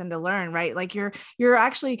any lesson to learn, right? Like you're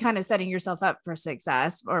actually kind of setting yourself up for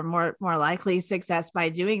success, or more likely success, by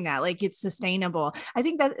doing that. Like it's sustainable. I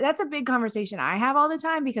think that's a big conversation I have all the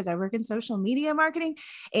time, because I work in social media marketing,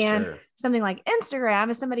 and something like Instagram,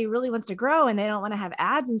 if somebody really wants to grow and they don't want to have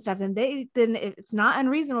ads and stuff, then it's not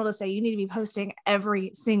unreasonable to say you need to be posting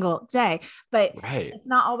every single day, but it's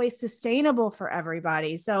not always sustainable for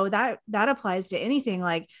everybody. So that applies to anything.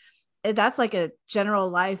 Like that's like a general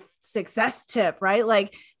life success tip, right?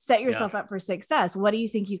 Like set yourself up for success. What do you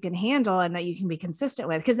think you can handle and that you can be consistent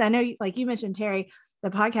with? Because I know, like you mentioned, Terry, the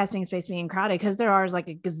podcasting space being crowded, because there are like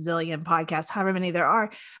a gazillion podcasts, however many there are.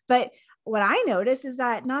 But what I notice is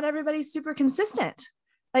that not everybody's super consistent.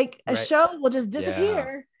 Like a show will just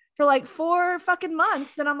disappear for like 4 fucking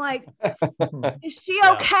months. And I'm like, is she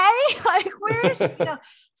okay? Like, where is she? You know?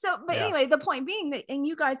 So, but anyway, the point being that, and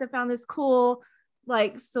you guys have found this cool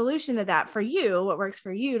like solution to that for you, what works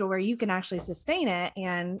for you, to where you can actually sustain it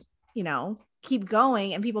and, you know, keep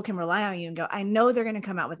going, and people can rely on you and go, I know they're going to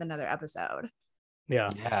come out with another episode.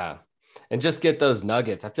 Yeah. And just get those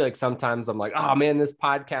nuggets. I feel like sometimes I'm like, oh man, this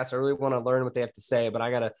podcast, I really want to learn what they have to say, but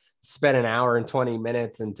I got to spend an hour and 20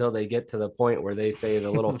 minutes until they get to the point where they say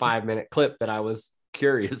the little 5-minute clip that I was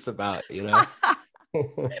curious about, you know?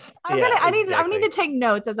 I need to take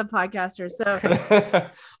notes as a podcaster. So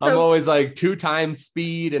I'm always like 2 times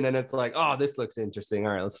speed. And then it's like, oh, this looks interesting.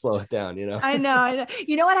 All right, let's slow it down. You know? I know.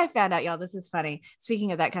 You know what I found out, y'all? This is funny.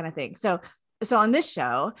 Speaking of that kind of thing. So on this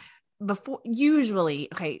show, usually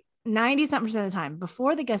 90-something% of the time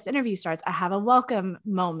before the guest interview starts, I have a welcome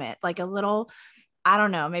moment, like a little, I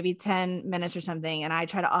don't know, maybe 10 minutes or something. And I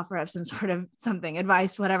try to offer up some sort of something,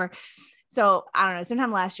 advice, whatever. So I don't know,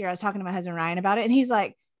 sometime last year I was talking to my husband, Ryan, about it. And he's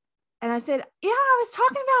like, and I said, yeah, I was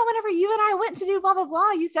talking about whenever you and I went to do blah, blah,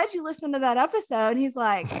 blah. You said you listened to that episode. And he's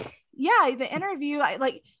like, yeah, the interview.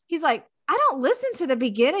 He's like, I don't listen to the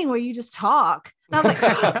beginning where you just talk. And I was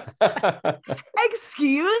like,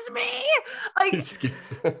 excuse me? Like,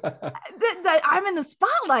 I'm in the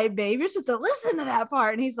spotlight, babe. You're supposed to listen to that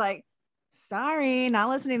part. And he's like, sorry, not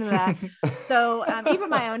listening to that. So even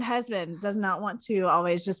my own husband does not want to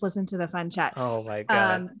always just listen to the fun chat. Oh my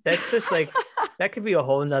God. That's just like, that could be a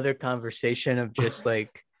whole nother conversation of just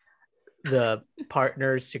like the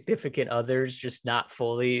partners, significant others, just not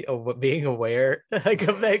fully being aware like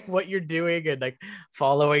of like what you're doing and like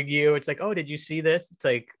following you. It's like, oh, did you see this? It's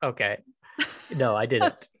like, okay, no, I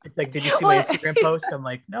didn't. It's like, did you see my Instagram post? I'm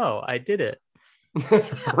like, no, I didn't.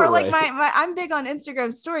 Or like my I'm big on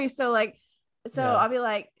Instagram stories. So I'll be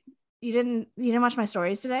like, you didn't watch my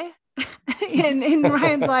stories today? and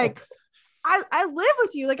Ryan's like, I live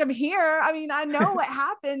with you. Like, I'm here. I mean, I know what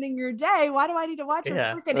happened in your day. Why do I need to watch your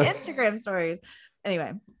freaking Instagram stories?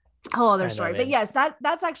 Anyway, whole other story. But yes,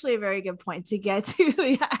 that's actually a very good point, to get to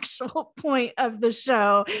the actual point of the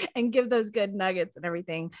show and give those good nuggets and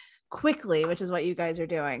everything quickly, which is what you guys are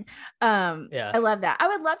doing. I love that. I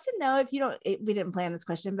would love to know, we didn't plan this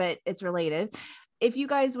question, but it's related. If you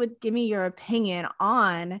guys would give me your opinion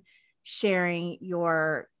on sharing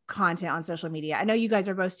your content on social media. I know you guys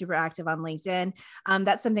are both super active on LinkedIn.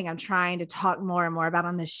 That's something I'm trying to talk more and more about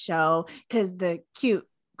on this show, because the cute,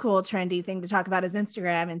 cool, trendy thing to talk about is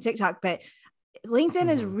Instagram and TikTok, but LinkedIn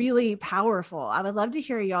is really powerful. I would love to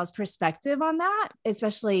hear y'all's perspective on that,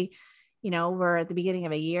 especially, we're at the beginning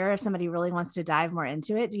of a year, if somebody really wants to dive more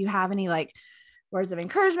into it, do you have any like words of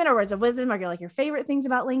encouragement or words of wisdom, or like your favorite things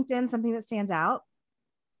about LinkedIn, something that stands out?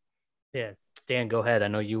 Yeah, Dan, go ahead. I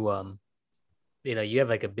know you have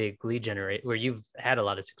like a big lead generate where you've had a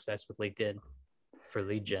lot of success with LinkedIn for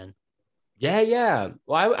lead gen. Yeah.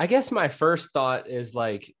 Well, I guess my first thought is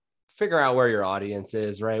like, figure out where your audience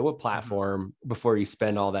is, right? What platform before you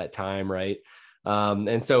spend all that time, right?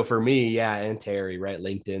 And so for me, yeah, and Terry, right?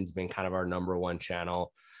 LinkedIn's been kind of our number one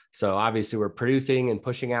channel. So obviously we're producing and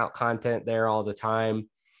pushing out content there all the time.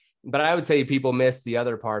 But I would say people miss the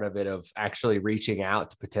other part of it, of actually reaching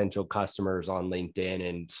out to potential customers on LinkedIn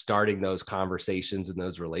and starting those conversations and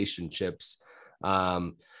those relationships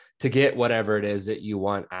to get whatever it is that you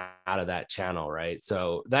want out of that channel, right?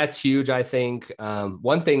 So that's huge, I think.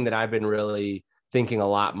 One thing that I've been really thinking a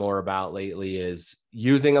lot more about lately is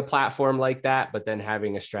using a platform like that, but then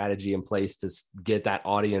having a strategy in place to get that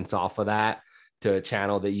audience off of that to a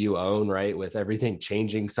channel that you own, right? With everything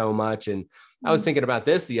changing so much. And I was thinking about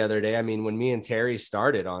this the other day. I mean, when me and Terry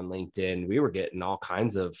started on LinkedIn, we were getting all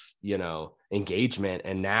kinds of, engagement.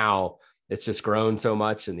 And now it's just grown so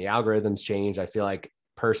much and the algorithms change. I feel like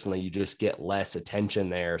personally, you just get less attention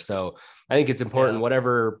there. So I think it's important,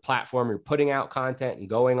 whatever platform you're putting out content and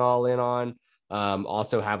going all in on,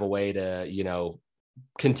 also have a way to,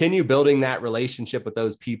 continue building that relationship with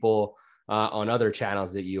those people on other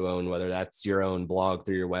channels that you own, whether that's your own blog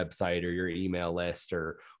through your website or your email list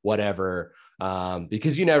or whatever,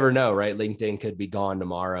 because you never know, right? LinkedIn could be gone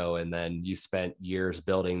tomorrow, and then you spent years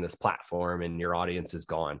building this platform and your audience is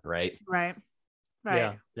gone, right? Right.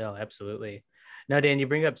 Yeah, no, absolutely. Now, Dan, you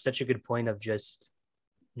bring up such a good point of just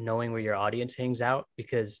knowing where your audience hangs out,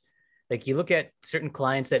 because like you look at certain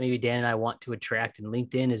clients that maybe Dan and I want to attract, and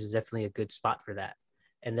LinkedIn is definitely a good spot for that.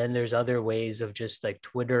 And then there's other ways of just like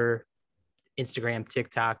Twitter, Instagram,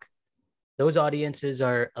 TikTok. Those audiences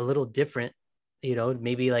are a little different,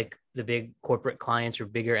 maybe like the big corporate clients or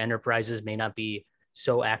bigger enterprises may not be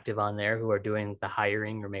so active on there who are doing the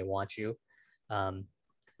hiring or may want you.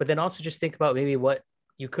 But then also just think about maybe what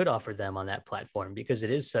you could offer them on that platform, because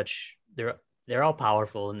it is they're all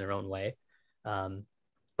powerful in their own way.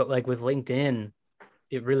 But like with LinkedIn,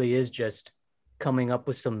 it really is just coming up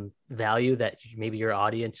with some value that maybe your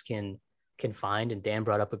audience can find. And Dan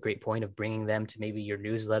brought up a great point of bringing them to maybe your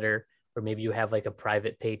newsletter, or maybe you have like a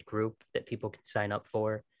private paid group that people can sign up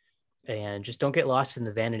for. And just don't get lost in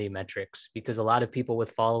the vanity metrics, because a lot of people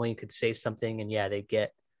with following could say something and they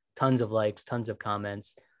get tons of likes, tons of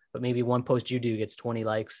comments, but maybe one post you do gets 20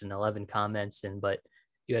 likes and 11 comments, but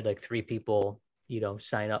you had like 3 people,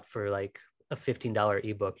 sign up for like a $15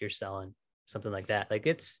 ebook you're selling, something like that. Like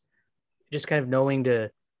it's just kind of knowing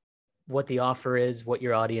what the offer is, what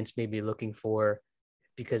your audience may be looking for,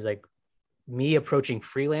 because like me approaching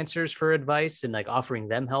freelancers for advice and like offering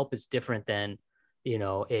them help is different than,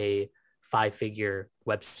 a 5-figure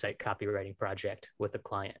website copywriting project with a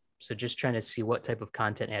client. So just trying to see what type of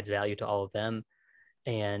content adds value to all of them.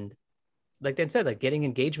 And like Dan said, like getting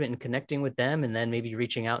engagement and connecting with them, and then maybe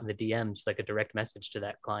reaching out in the DMs, like a direct message to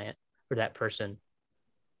that client or that person,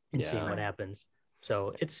 and seeing what happens.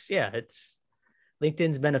 So it's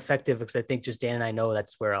LinkedIn's been effective, because I think just Dan and I know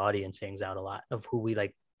that's where our audience hangs out a lot, of who we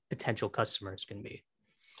like potential customers can be.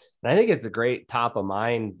 And I think it's a great top of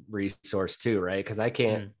mind resource too, right? Because I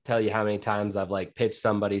can't tell you how many times I've like pitched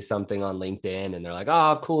somebody something on LinkedIn and they're like,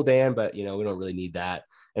 "Oh, cool, Dan, but we don't really need that."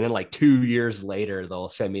 And then like 2 years later, they'll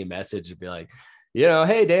send me a message and be like,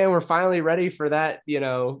 "Hey, Dan, we're finally ready for that,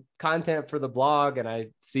 content for the blog. And I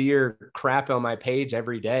see your crap on my page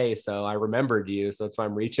every day. So I remembered you. So that's why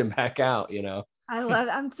I'm reaching back out,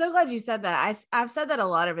 I'm so glad you said that. I've said that a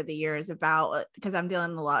lot over the years because I'm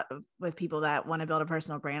dealing a lot with people that want to build a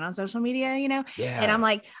personal brand on social media, Yeah. And I'm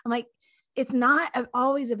like, it's not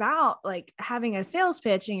always about like having a sales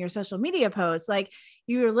pitch in your social media posts. Like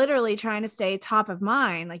you're literally trying to stay top of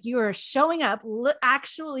mind. Like you are showing up,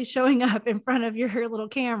 actually showing up in front of your little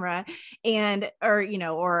camera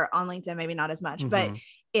or on LinkedIn, maybe not as much, but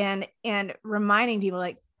and reminding people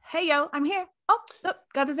like, "Hey, yo, I'm here. Oh,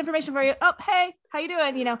 got this information for you. Oh, hey, how you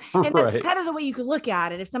doing?" And that's kind of the way you could look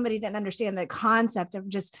at it if somebody didn't understand the concept of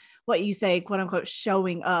just what you say, quote unquote,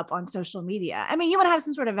 showing up on social media. I mean, you want to have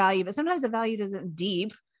some sort of value, but sometimes the value isn't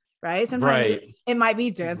deep, right? Sometimes it might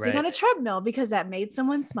be dancing on a treadmill because that made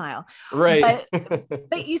someone smile. Right.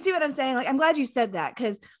 But you see what I'm saying? Like, I'm glad you said that,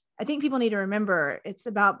 because I think people need to remember it's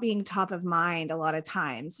about being top of mind. A lot of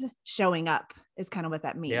times showing up is kind of what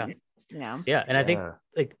that means. And I think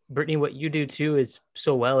like Brittany, what you do too is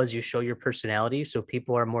so well as you show your personality, so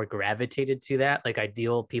people are more gravitated to that, like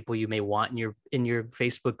ideal people you may want in your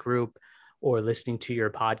Facebook group, or listening to your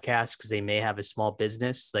podcast because they may have a small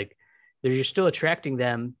business. Like you're still attracting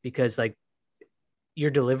them because like you're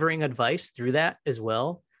delivering advice through that as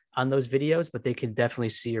well on those videos, but they can definitely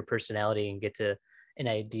see your personality and get to an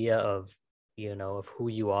idea of, of who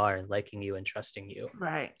you are and liking you and trusting you.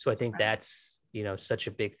 Right. So I think that's, such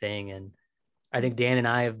a big thing. And I think Dan and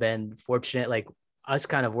I have been fortunate, like us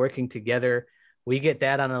kind of working together. We get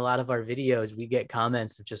that on a lot of our videos. We get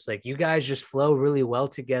comments of just like, you guys just flow really well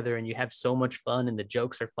together and you have so much fun and the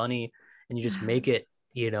jokes are funny and you just make it,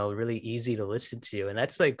 really easy to listen to. And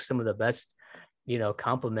that's like some of the best,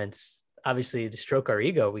 compliments, obviously, to stroke our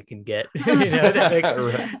ego we can get, we're doing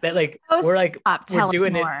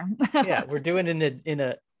it. We're doing it in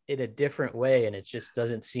a different way. And it just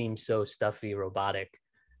doesn't seem so stuffy, robotic.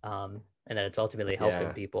 And that it's ultimately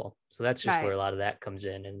helping people. So that's just where a lot of that comes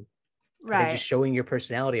in. And I think just showing your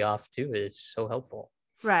personality off too, it's so helpful.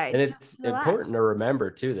 Right. And it's important to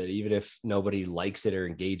remember too, that even if nobody likes it or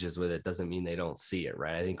engages with it, doesn't mean they don't see it.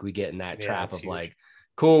 Right. I think we get in that trap of huge. Like,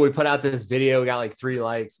 cool, we put out this video, we got like 3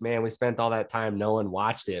 likes, man, we spent all that time, no one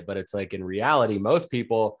watched it. But it's like, in reality, most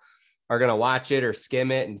people are going to watch it or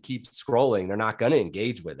skim it and keep scrolling. They're not going to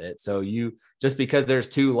engage with it. So just because there's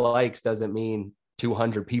 2 likes doesn't mean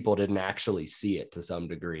 200 people didn't actually see it to some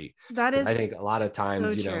degree. That is, I think a lot of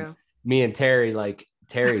times, so me and Terry, like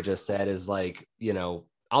Terry just said, is like,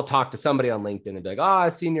 I'll talk to somebody on LinkedIn and be like, oh,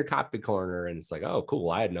 I've seen your copy corner. And it's like, oh, cool.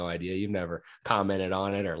 I had no idea. You've never commented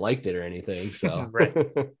on it or liked it or anything. So right.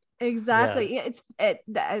 Exactly.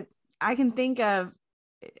 Yeah. I can think of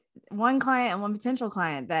one client and one potential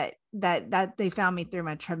client that they found me through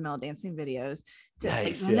my treadmill dancing videos.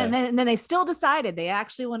 Nice, and then they still decided they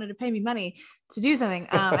actually wanted to pay me money to do something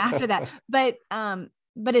after that.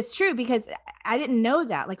 But it's true, because I didn't know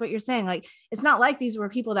that, like what you're saying, like, it's not like these were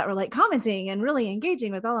people that were like commenting and really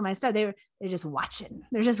engaging with all of my stuff. They're just watching.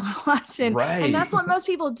 They're just watching. Right. And that's what most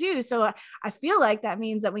people do. So I feel like that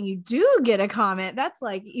means that when you do get a comment, that's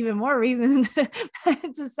like even more reason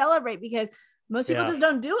to celebrate, because most people just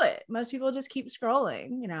don't do it. Most people just keep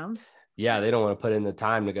scrolling, Yeah. They don't want to put in the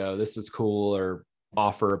time to go, this was cool, or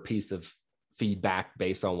offer a piece of feedback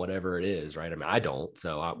based on whatever it is. Right. I mean, I don't,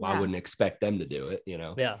 so I wouldn't expect them to do it,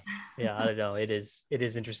 Yeah. I don't know. It is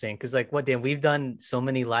interesting. Cause like Dan, we've done so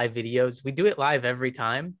many live videos. We do it live every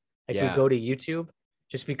time. Like we go to YouTube,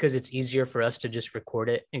 just because it's easier for us to just record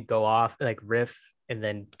it and go off, like riff and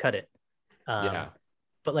then cut it.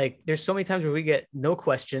 But like, there's so many times where we get no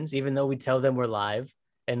questions, even though we tell them we're live.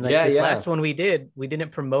 And like last one we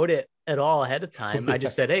didn't promote it at all ahead of time. I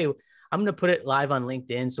just said, hey, I'm going to put it live on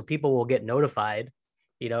LinkedIn so people will get notified,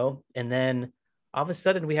 and then all of a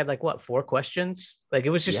sudden we had like 4 questions. Like, it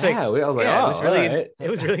was just it was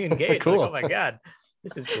really engaged. Cool. Like, oh my God,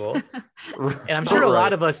 this is cool. And I'm sure a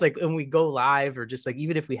lot of us, like when we go live, or just like,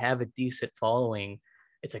 even if we have a decent following,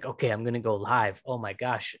 it's like, okay, I'm going to go live. Oh my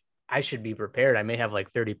gosh, I should be prepared. I may have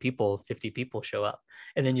like 30 people, 50 people show up,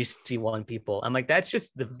 and then you see 1 people. I'm like, that's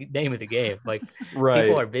just the name of the game. Like,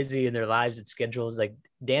 people are busy in their lives and schedules. Like,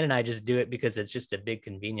 Dan and I just do it because it's just a big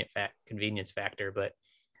convenience factor. But,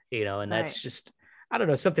 and that's just, I don't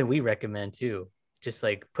know, something we recommend too. Just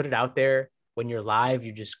like, put it out there. When you're live,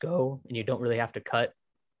 you just go, and you don't really have to cut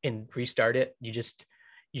and restart it. You just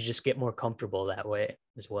get more comfortable that way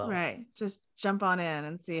as well. Right. Just jump on in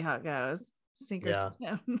and see how it goes. Sink or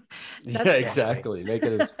swim. Exactly. Make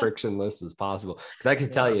it as frictionless as possible. Because I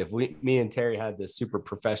could tell you, if me and Terry had this super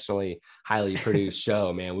professionally, highly produced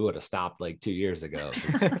show, man, we would have stopped like 2 years ago.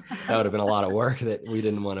 That would have been a lot of work that we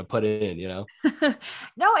didn't want to put in, No,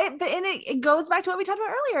 it goes back to what we talked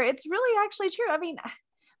about earlier. It's really actually true. I mean,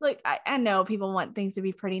 look, I know people want things to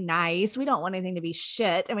be pretty nice. We don't want anything to be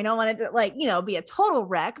shit, and we don't want it to be a total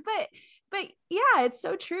wreck, but yeah, it's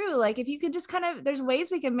so true. Like, if you could just there's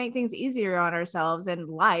ways we can make things easier on ourselves in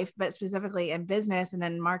life, but specifically in business, and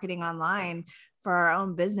then marketing online for our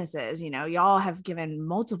own businesses. Y'all have given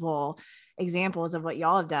multiple examples of what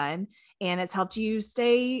y'all have done, and it's helped you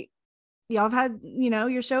stay. Y'all have had,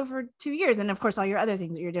 your show for 2 years, and of course, all your other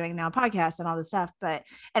things that you're doing now, podcasts and all this stuff. But,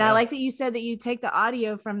 I like that you said that you take the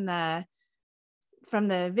audio from the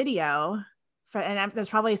video, and that's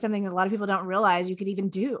probably something that a lot of people don't realize you could even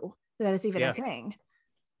do. That it's even a thing.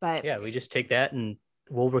 But we just take that and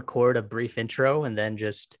we'll record a brief intro and then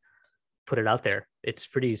just put it out there. It's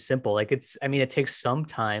pretty simple. Like, it takes some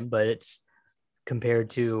time, but it's, compared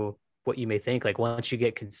to what you may think, like, once you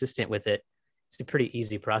get consistent with it, it's a pretty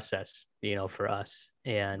easy process, for us.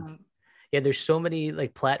 And there's so many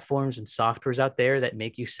like platforms and softwares out there that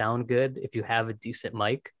make you sound good if you have a decent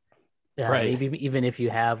mic. Maybe even if you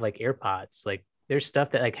have like AirPods, like there's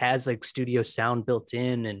stuff that like has like studio sound built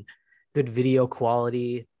in and good video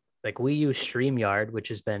quality. like we use StreamYard, which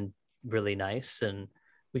has been really nice, and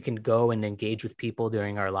we can go and engage with people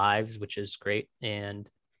during our lives, which is great. And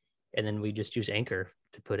then we just use Anchor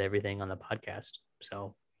to put everything on the podcast.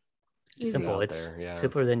 So it's simple. It's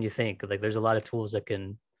simpler than you think. Like there's a lot of tools that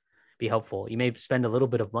can be helpful. You may spend a little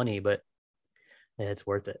bit of money, but it's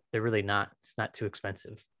worth it. They're really not. It's not too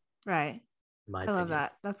expensive. Right. I love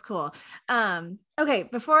that. That's cool. Okay.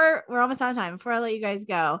 Before we're almost out of time, before I let you guys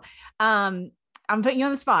go, I'm putting you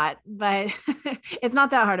on the spot, but it's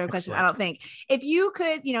not that hard of a question, I don't think. If you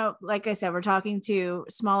could, like I said, we're talking to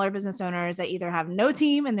smaller business owners that either have no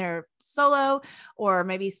team and they're solo, or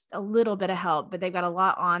maybe a little bit of help, but they've got a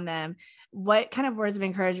lot on them. What kind of words of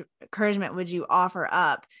encouragement would you offer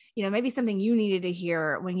up? Maybe something you needed to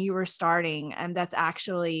hear when you were starting, and that's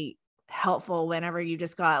actually helpful whenever you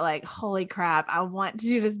just got like, holy crap, I want to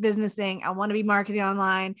do this business thing. I want to be marketing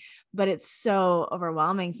online, but it's so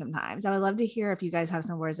overwhelming sometimes. I would love to hear if you guys have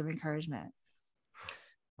some words of encouragement.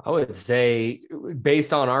 I would say,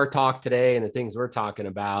 based on our talk today and the things we're talking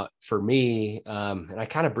about, for me, and I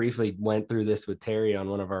kind of briefly went through this with Terry on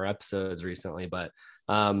one of our episodes recently, but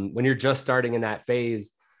when you're just starting in that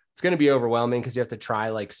phase, it's going to be overwhelming because you have to try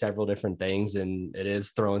like several different things, and it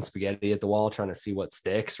is throwing spaghetti at the wall, trying to see what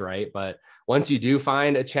sticks. Right. But once you do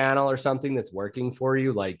find a channel or something that's working for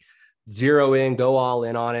you, like zero in, go all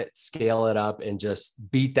in on it, scale it up, and just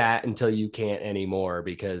beat that until you can't anymore.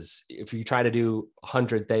 Because if you try to do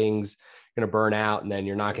 100 things, you're going to burn out, and then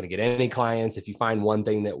you're not going to get any clients. If you find one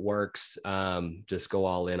thing that works, just go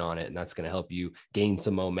all in on it. And that's going to help you gain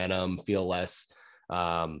some momentum, feel less,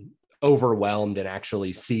 overwhelmed, and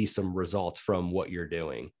actually see some results from what you're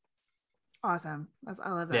doing. Awesome. I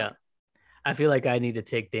love that. Yeah. I feel like I need to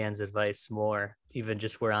take Dan's advice more, even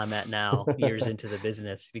just where I'm at now, years into the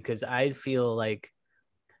business, because I feel like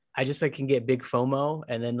I just like can get big FOMO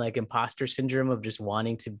and then like imposter syndrome of just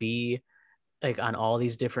wanting to be like on all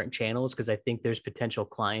these different channels, because I think there's potential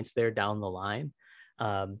clients there down the line.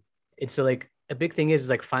 And so like a big thing is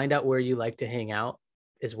like find out where you like to hang out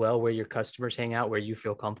as well, where your customers hang out, where you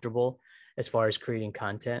feel comfortable as far as creating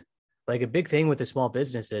content. Like a big thing with a small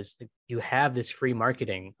business is you have this free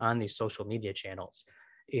marketing on these social media channels,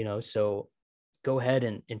 so go ahead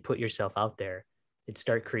and put yourself out there and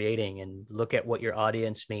start creating, and look at what your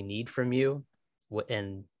audience may need from you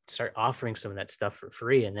and start offering some of that stuff for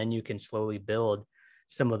free. And then you can slowly build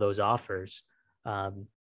some of those offers.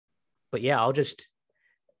 But yeah, I'll just,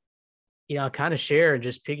 I'll kind of share and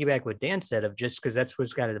just piggyback what Dan said, of just because that's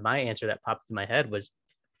what's kind of my answer that popped in my head was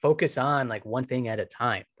focus on like one thing at a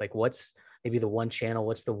time. Like what's maybe the one channel,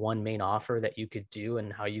 what's the one main offer that you could do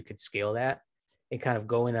and how you could scale that, and kind of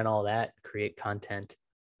go in on all that, create content,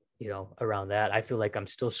 around that. I feel like I'm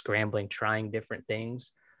still scrambling, trying different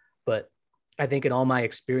things, but I think in all my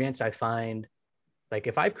experience, I find like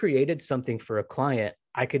if I've created something for a client,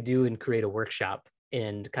 I could do and create a workshop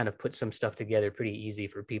and kind of put some stuff together pretty easy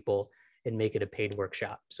for people and make it a paid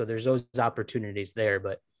workshop. So there's those opportunities there,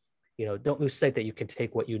 but don't lose sight that you can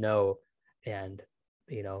take what and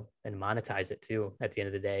and monetize it too at the end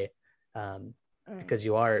of the day, because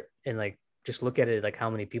you are, and like just look at it like how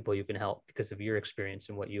many people you can help because of your experience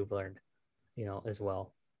and what you've learned, as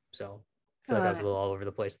well. So I feel like I was a little all over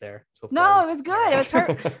the place there. So no, it was good. It was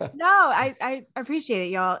perfect. No, I appreciate it,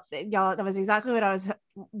 y'all. That was exactly what I was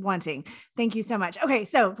wanting. Thank you so much. Okay,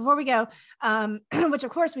 so before we go, which of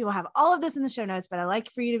course we will have all of this in the show notes, but I like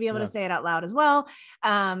for you to be able to say it out loud as well.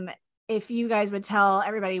 If you guys would tell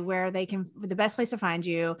everybody where they can, the best place to find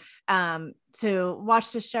you, to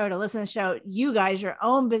watch the show, to listen to the show, you guys, your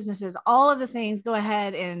own businesses, all of the things, go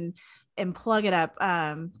ahead and plug it up.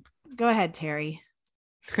 Go ahead, Terry.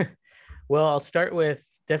 Well, I'll start with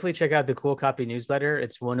definitely check out the Cool Copy newsletter.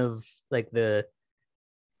 It's one of like the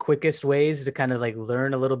quickest ways to kind of like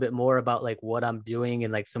learn a little bit more about like what I'm doing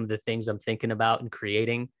and like some of the things I'm thinking about and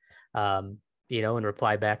creating, and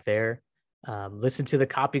reply back there. Listen to the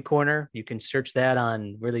Copy Corner. You can search that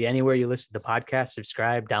on really anywhere you listen to the podcast,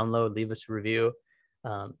 subscribe, download, leave us a review.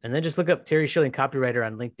 And then just look up Terry Schilling Copywriter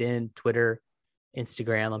on LinkedIn, Twitter,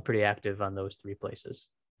 Instagram. I'm pretty active on those 3 places.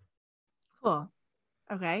 Cool.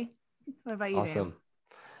 Okay. What about you, Awesome. Dan?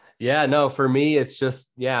 Yeah, no, for me, it's just,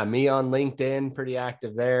 me on LinkedIn, pretty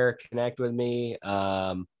active there. Connect with me.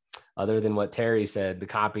 Other than what Terry said, the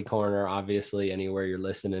Copy Corner, obviously anywhere you're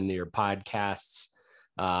listening to your podcasts.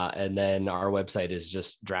 And then our website is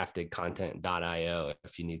just draftedcontent.io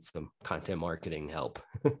if you need some content marketing help.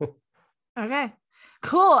 Okay.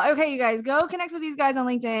 Cool. Okay, you guys, go connect with these guys on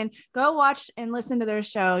LinkedIn. Go watch and listen to their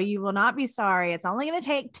show. You will not be sorry. It's only going to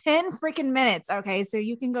take 10 freaking minutes. Okay, so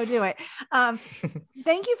you can go do it.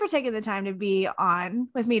 Thank you for taking the time to be on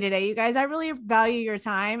with me today, you guys. I really value your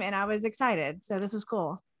time, and I was excited. So this was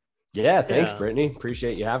cool. Yeah, thanks, Brittany.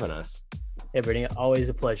 Appreciate you having us. Hey, Brittany, always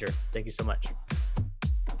a pleasure. Thank you so much.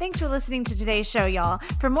 Thanks for listening to today's show, y'all.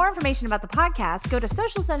 For more information about the podcast, go to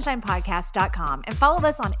socialsunshinepodcast.com and follow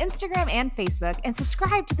us on Instagram and Facebook, and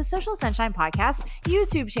subscribe to the Social Sunshine Podcast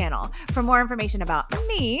YouTube channel. For more information about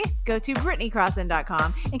me, go to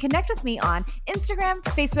BrittanyCrossan.com and connect with me on Instagram,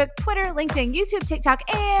 Facebook, Twitter, LinkedIn, YouTube, TikTok,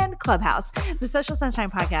 and Clubhouse. The Social Sunshine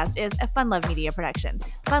Podcast is a Fun Love Media production.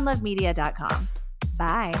 funlovemedia.com.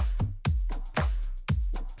 Bye.